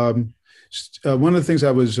 One of the things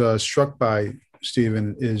I was struck by,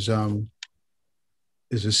 Stephen, is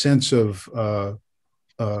a sense of.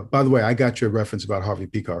 By the way, I got your reference about Harvey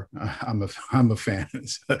Pekar. I'm a fan,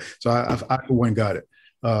 so I for one got it.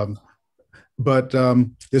 But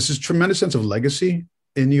there's this tremendous sense of legacy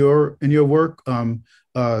in your work.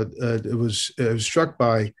 It was struck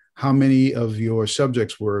by how many of your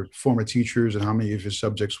subjects were former teachers and how many of your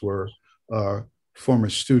subjects were former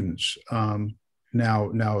students,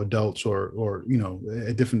 now adults, or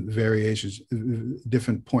at different variations,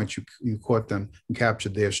 different points you caught them and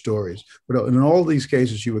captured their stories. But in all these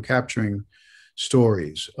cases, you were capturing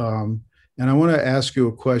stories. And I want to ask you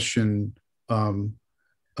a question.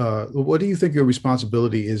 What do you think your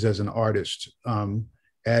responsibility is as an artist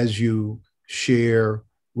as you share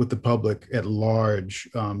with the public at large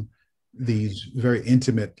these very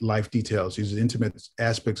intimate life details, these intimate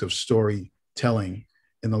aspects of storytelling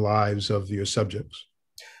in the lives of your subjects?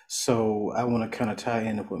 So I want to kind of tie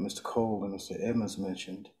in with what Mr. Cole and Mr. Edmunds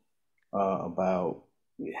mentioned about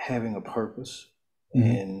having a purpose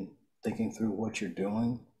and thinking through what you're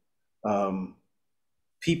doing.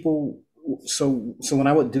 So when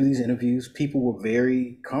I would do these interviews, people were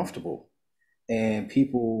very comfortable, and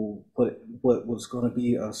people put what was going to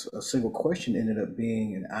be a single question ended up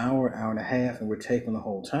being an hour and a half, and we're taking the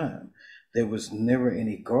whole time. There was never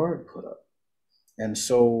any guard put up. And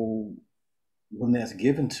so when that's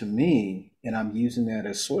given to me and I'm using that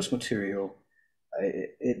as source material,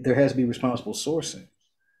 there has to be responsible sourcing.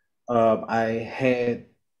 I had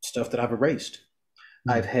stuff that I've erased.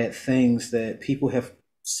 I've had things that people have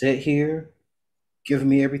said here, given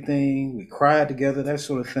me everything, we cried together, that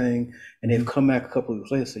sort of thing, and they've come back a couple of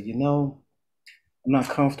weeks later and said, I'm not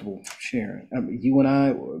comfortable sharing. I mean, you and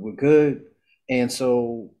I, we're good. And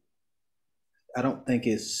so I don't think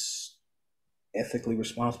it's ethically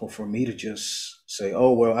responsible for me to just say,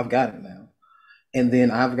 oh, well, I've got it now. And then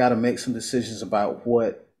I've got to make some decisions about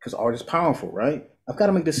because art is powerful, right? I've got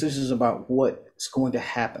to make decisions about what's going to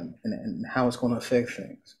happen and how it's going to affect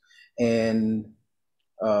things. And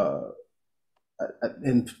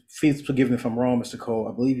please forgive me if I'm wrong, Mr. Cole.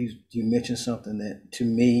 I believe you mentioned something that to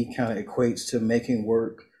me kind of equates to making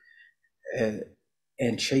work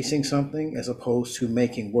and chasing something as opposed to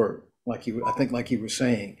making work. Like you were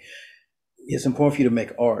saying, it's important for you to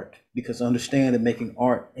make art, because understand that making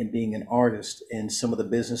art and being an artist and some of the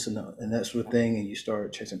business and that sort of thing, and you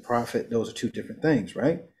start chasing profit, those are two different things,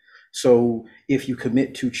 right? So if you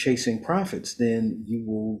commit to chasing profits, then you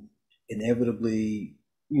will inevitably,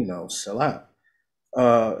 sell out.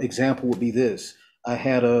 Example would be this. I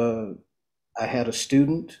had a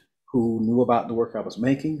student who knew about the work I was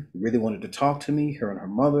making, really wanted to talk to me, her and her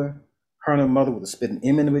mother with a spitting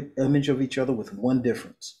image of each other with one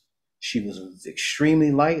difference. She was extremely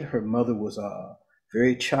light. Her mother was a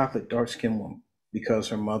very chocolate, dark-skinned woman, because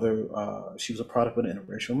her mother, she was a product of an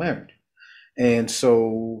interracial marriage. And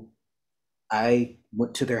so I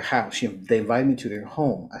went to their house. They invited me to their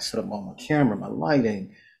home. I set up all my camera, my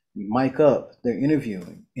lighting, we mic up, they're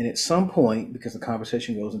interviewing. And at some point, because the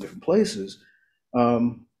conversation goes in different places,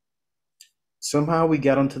 somehow we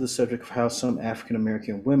got onto the subject of how some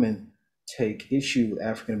African-American women take issue with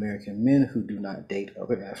African-American men who do not date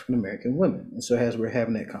other African-American women. And so as we're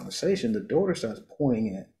having that conversation, the daughter starts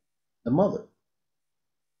pointing at the mother.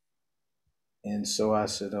 And so I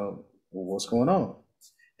said, oh, well, what's going on?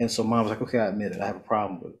 And so mom was like, okay, I admit it, I have a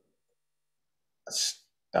problem with it. I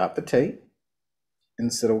stopped the tape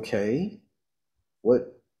and said, okay,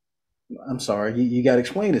 I'm sorry, you got to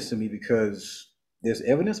explain this to me, because there's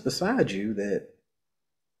evidence beside you that,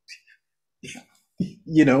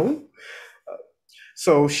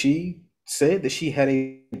 So she said that she had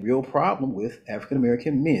a real problem with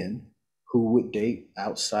African-American men who would date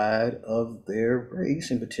outside of their race,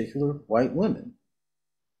 in particular, white women.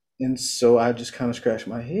 And so I just kind of scratched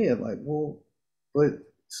my head like, well, but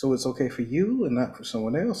so it's okay for you and not for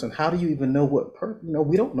someone else? And how do you even know what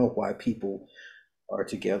we don't know why people are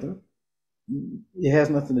together. It has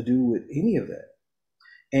nothing to do with any of that.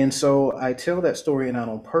 And so I tell that story, and I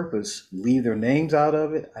on purpose leave their names out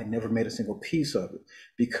of it. I never made a single piece of it,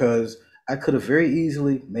 because I could have very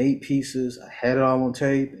easily made pieces. I had it all on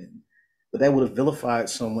tape, but that would have vilified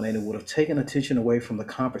someone, and it would have taken attention away from the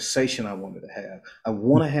conversation I wanted to have. I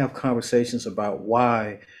want to have conversations about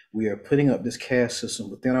why we are putting up this caste system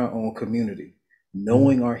within our own community,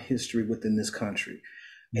 knowing our history within this country.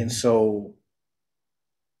 And so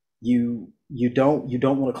you don't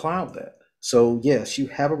want to cloud that. So yes, you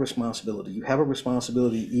have a responsibility. You have a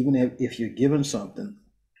responsibility, even if you're given something.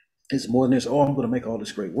 It's more than this, oh, I'm going to make all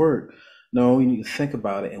this great work. No, you need to think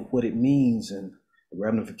about it and what it means and the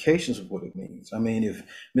ramifications of what it means. I mean, if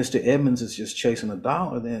Mr. Edmunds is just chasing a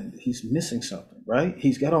dollar, then he's missing something, right?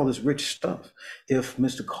 He's got all this rich stuff. If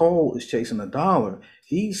Mr. Cole is chasing a dollar,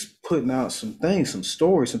 he's putting out some things, some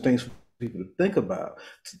stories, some things for people to think about,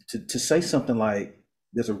 to say something like,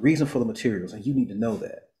 there's a reason for the materials and you need to know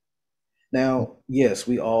that. Now, yes,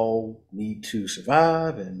 we all need to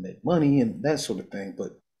survive and make money and that sort of thing,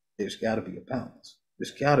 but there's got to be a balance.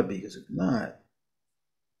 There's got to be, because if not,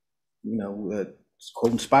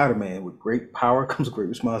 quoting Spider-Man, with great power comes great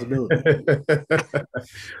responsibility.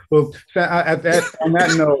 Well, on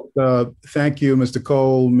that note, thank you, Mr.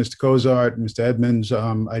 Cole, Mr. Cozart, Mr. Edmunds.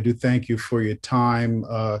 I do thank you for your time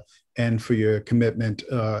and for your commitment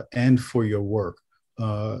and for your work,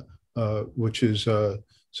 which is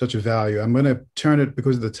such a value. I'm going to turn it,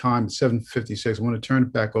 because of the time, it's 7:56. I want to turn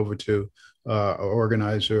it back over to our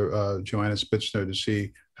organizer, Joanna Spitzner, to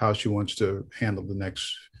see how she wants to handle the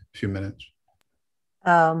next few minutes.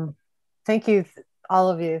 Thank you, all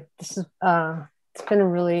of you. This is it's been a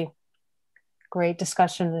really great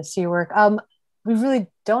discussion to see your work. We really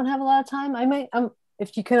don't have a lot of time. I might,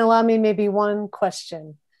 if you can allow me, maybe one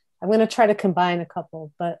question. I'm going to try to combine a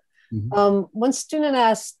couple, but one student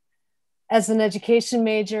asked, as an education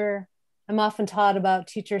major, I'm often taught about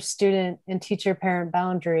teacher-student and teacher-parent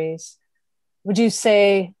boundaries. Would you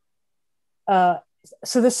say, so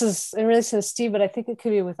this is in relation to Steve, but I think it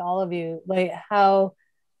could be with all of you, like how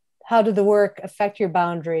did the work affect your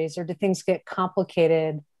boundaries, or do things get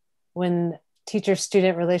complicated when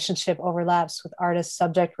teacher-student relationship overlaps with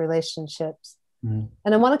artist-subject relationships? And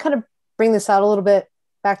I want to kind of bring this out a little bit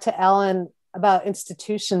back to Allan about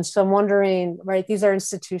institutions. So I'm wondering, right, these are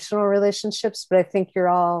institutional relationships, but I think you're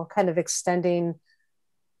all kind of extending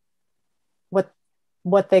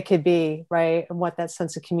what they could be, right, and what that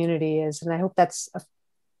sense of community is. And I hope that's a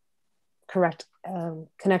correct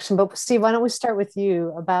connection. But Steve, why don't we start with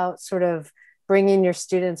you about sort of bringing your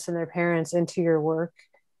students and their parents into your work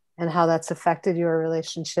and how that's affected your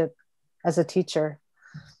relationship as a teacher?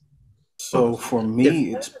 So for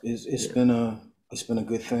me, it's been a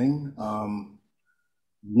good thing.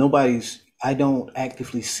 I don't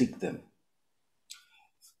actively seek them.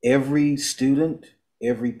 Every student,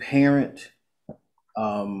 every parent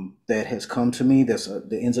that has come to me that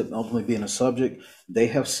ends up ultimately being a subject, they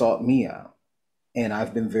have sought me out. And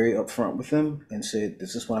I've been very upfront with them and said,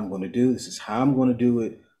 this is what I'm going to do. This is how I'm going to do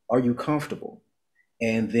it. Are you comfortable?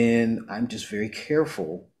 And then I'm just very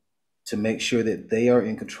careful to make sure that they are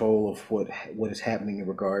in control of what is happening in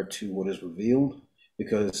regard to what is revealed,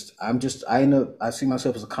 because I see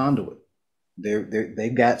myself as a conduit.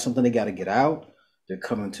 They've got something they got to get out. They're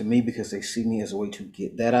coming to me because they see me as a way to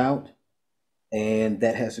get that out. And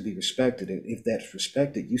that has to be respected. And if that's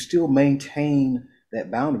respected, you still maintain that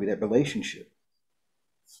boundary, that relationship.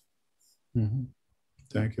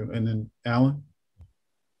 Thank you. And then Allan?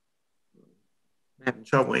 I'm having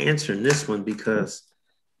trouble answering this one because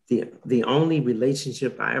the only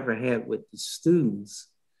relationship I ever had with the students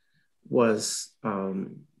was,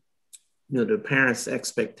 the parents'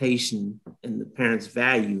 expectation and the parents'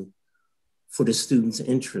 value for the students'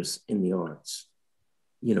 interest in the arts.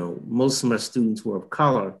 Most of my students were of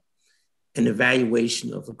color, and the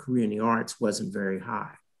valuation of a career in the arts wasn't very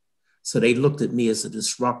high. So they looked at me as a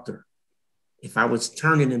disruptor. If I was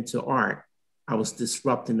turning them to art, I was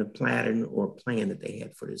disrupting the pattern or plan that they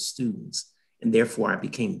had for their students. And therefore I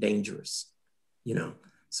became dangerous,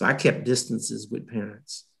 So I kept distances with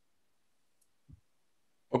parents.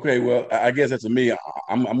 Okay, well, I guess that's me.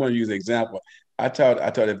 I'm going to use an example. I taught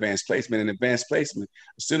advanced placement. In advanced placement,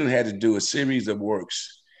 a student had to do a series of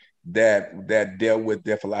works that dealt with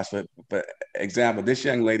their philosophy. For example, this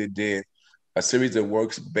young lady did a series of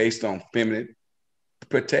works based on feminine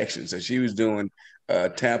protection. So she was doing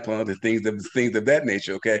tampons and things of that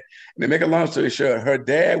nature. Okay, and to make a long story short, her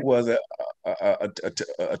dad was a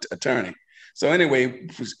attorney. So anyway,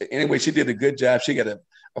 she did a good job. She got a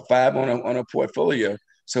 5 on her portfolio.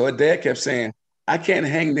 So her dad kept saying, "I can't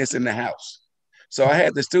hang this in the house." So I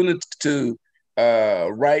had the students to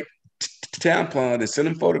write tampons and send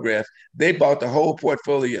them photographs. They bought the whole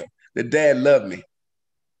portfolio. The dad loved me.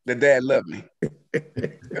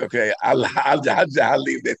 Okay, I'll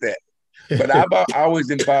leave it at that. But I've always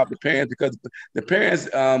involved the parents, because the parents,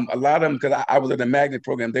 a lot of them, because I was in the magnet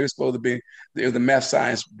program, they were supposed to be the math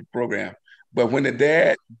science program. But when the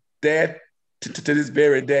dad to this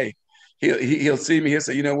very day, he'll see me, he'll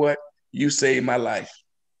say, "You know what? You saved my life."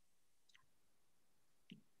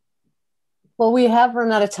 Well, we have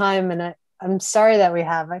run out of time, and I'm sorry that we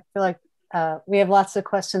have. I feel like we have lots of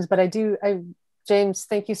questions, but James,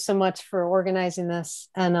 thank you so much for organizing this,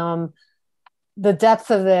 and the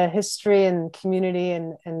depth of the history and community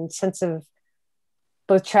and sense of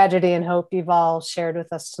both tragedy and hope you've all shared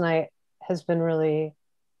with us tonight has been really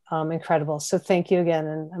incredible. So thank you again,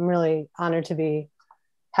 and I'm really honored to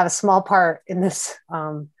have a small part in this.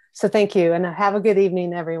 So thank you, and have a good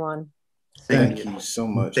evening, everyone. Thank you so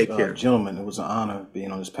much. Take care. Gentlemen, it was an honor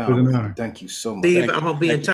being on this panel. Thank you so much. Steve, I'm going to be in touch.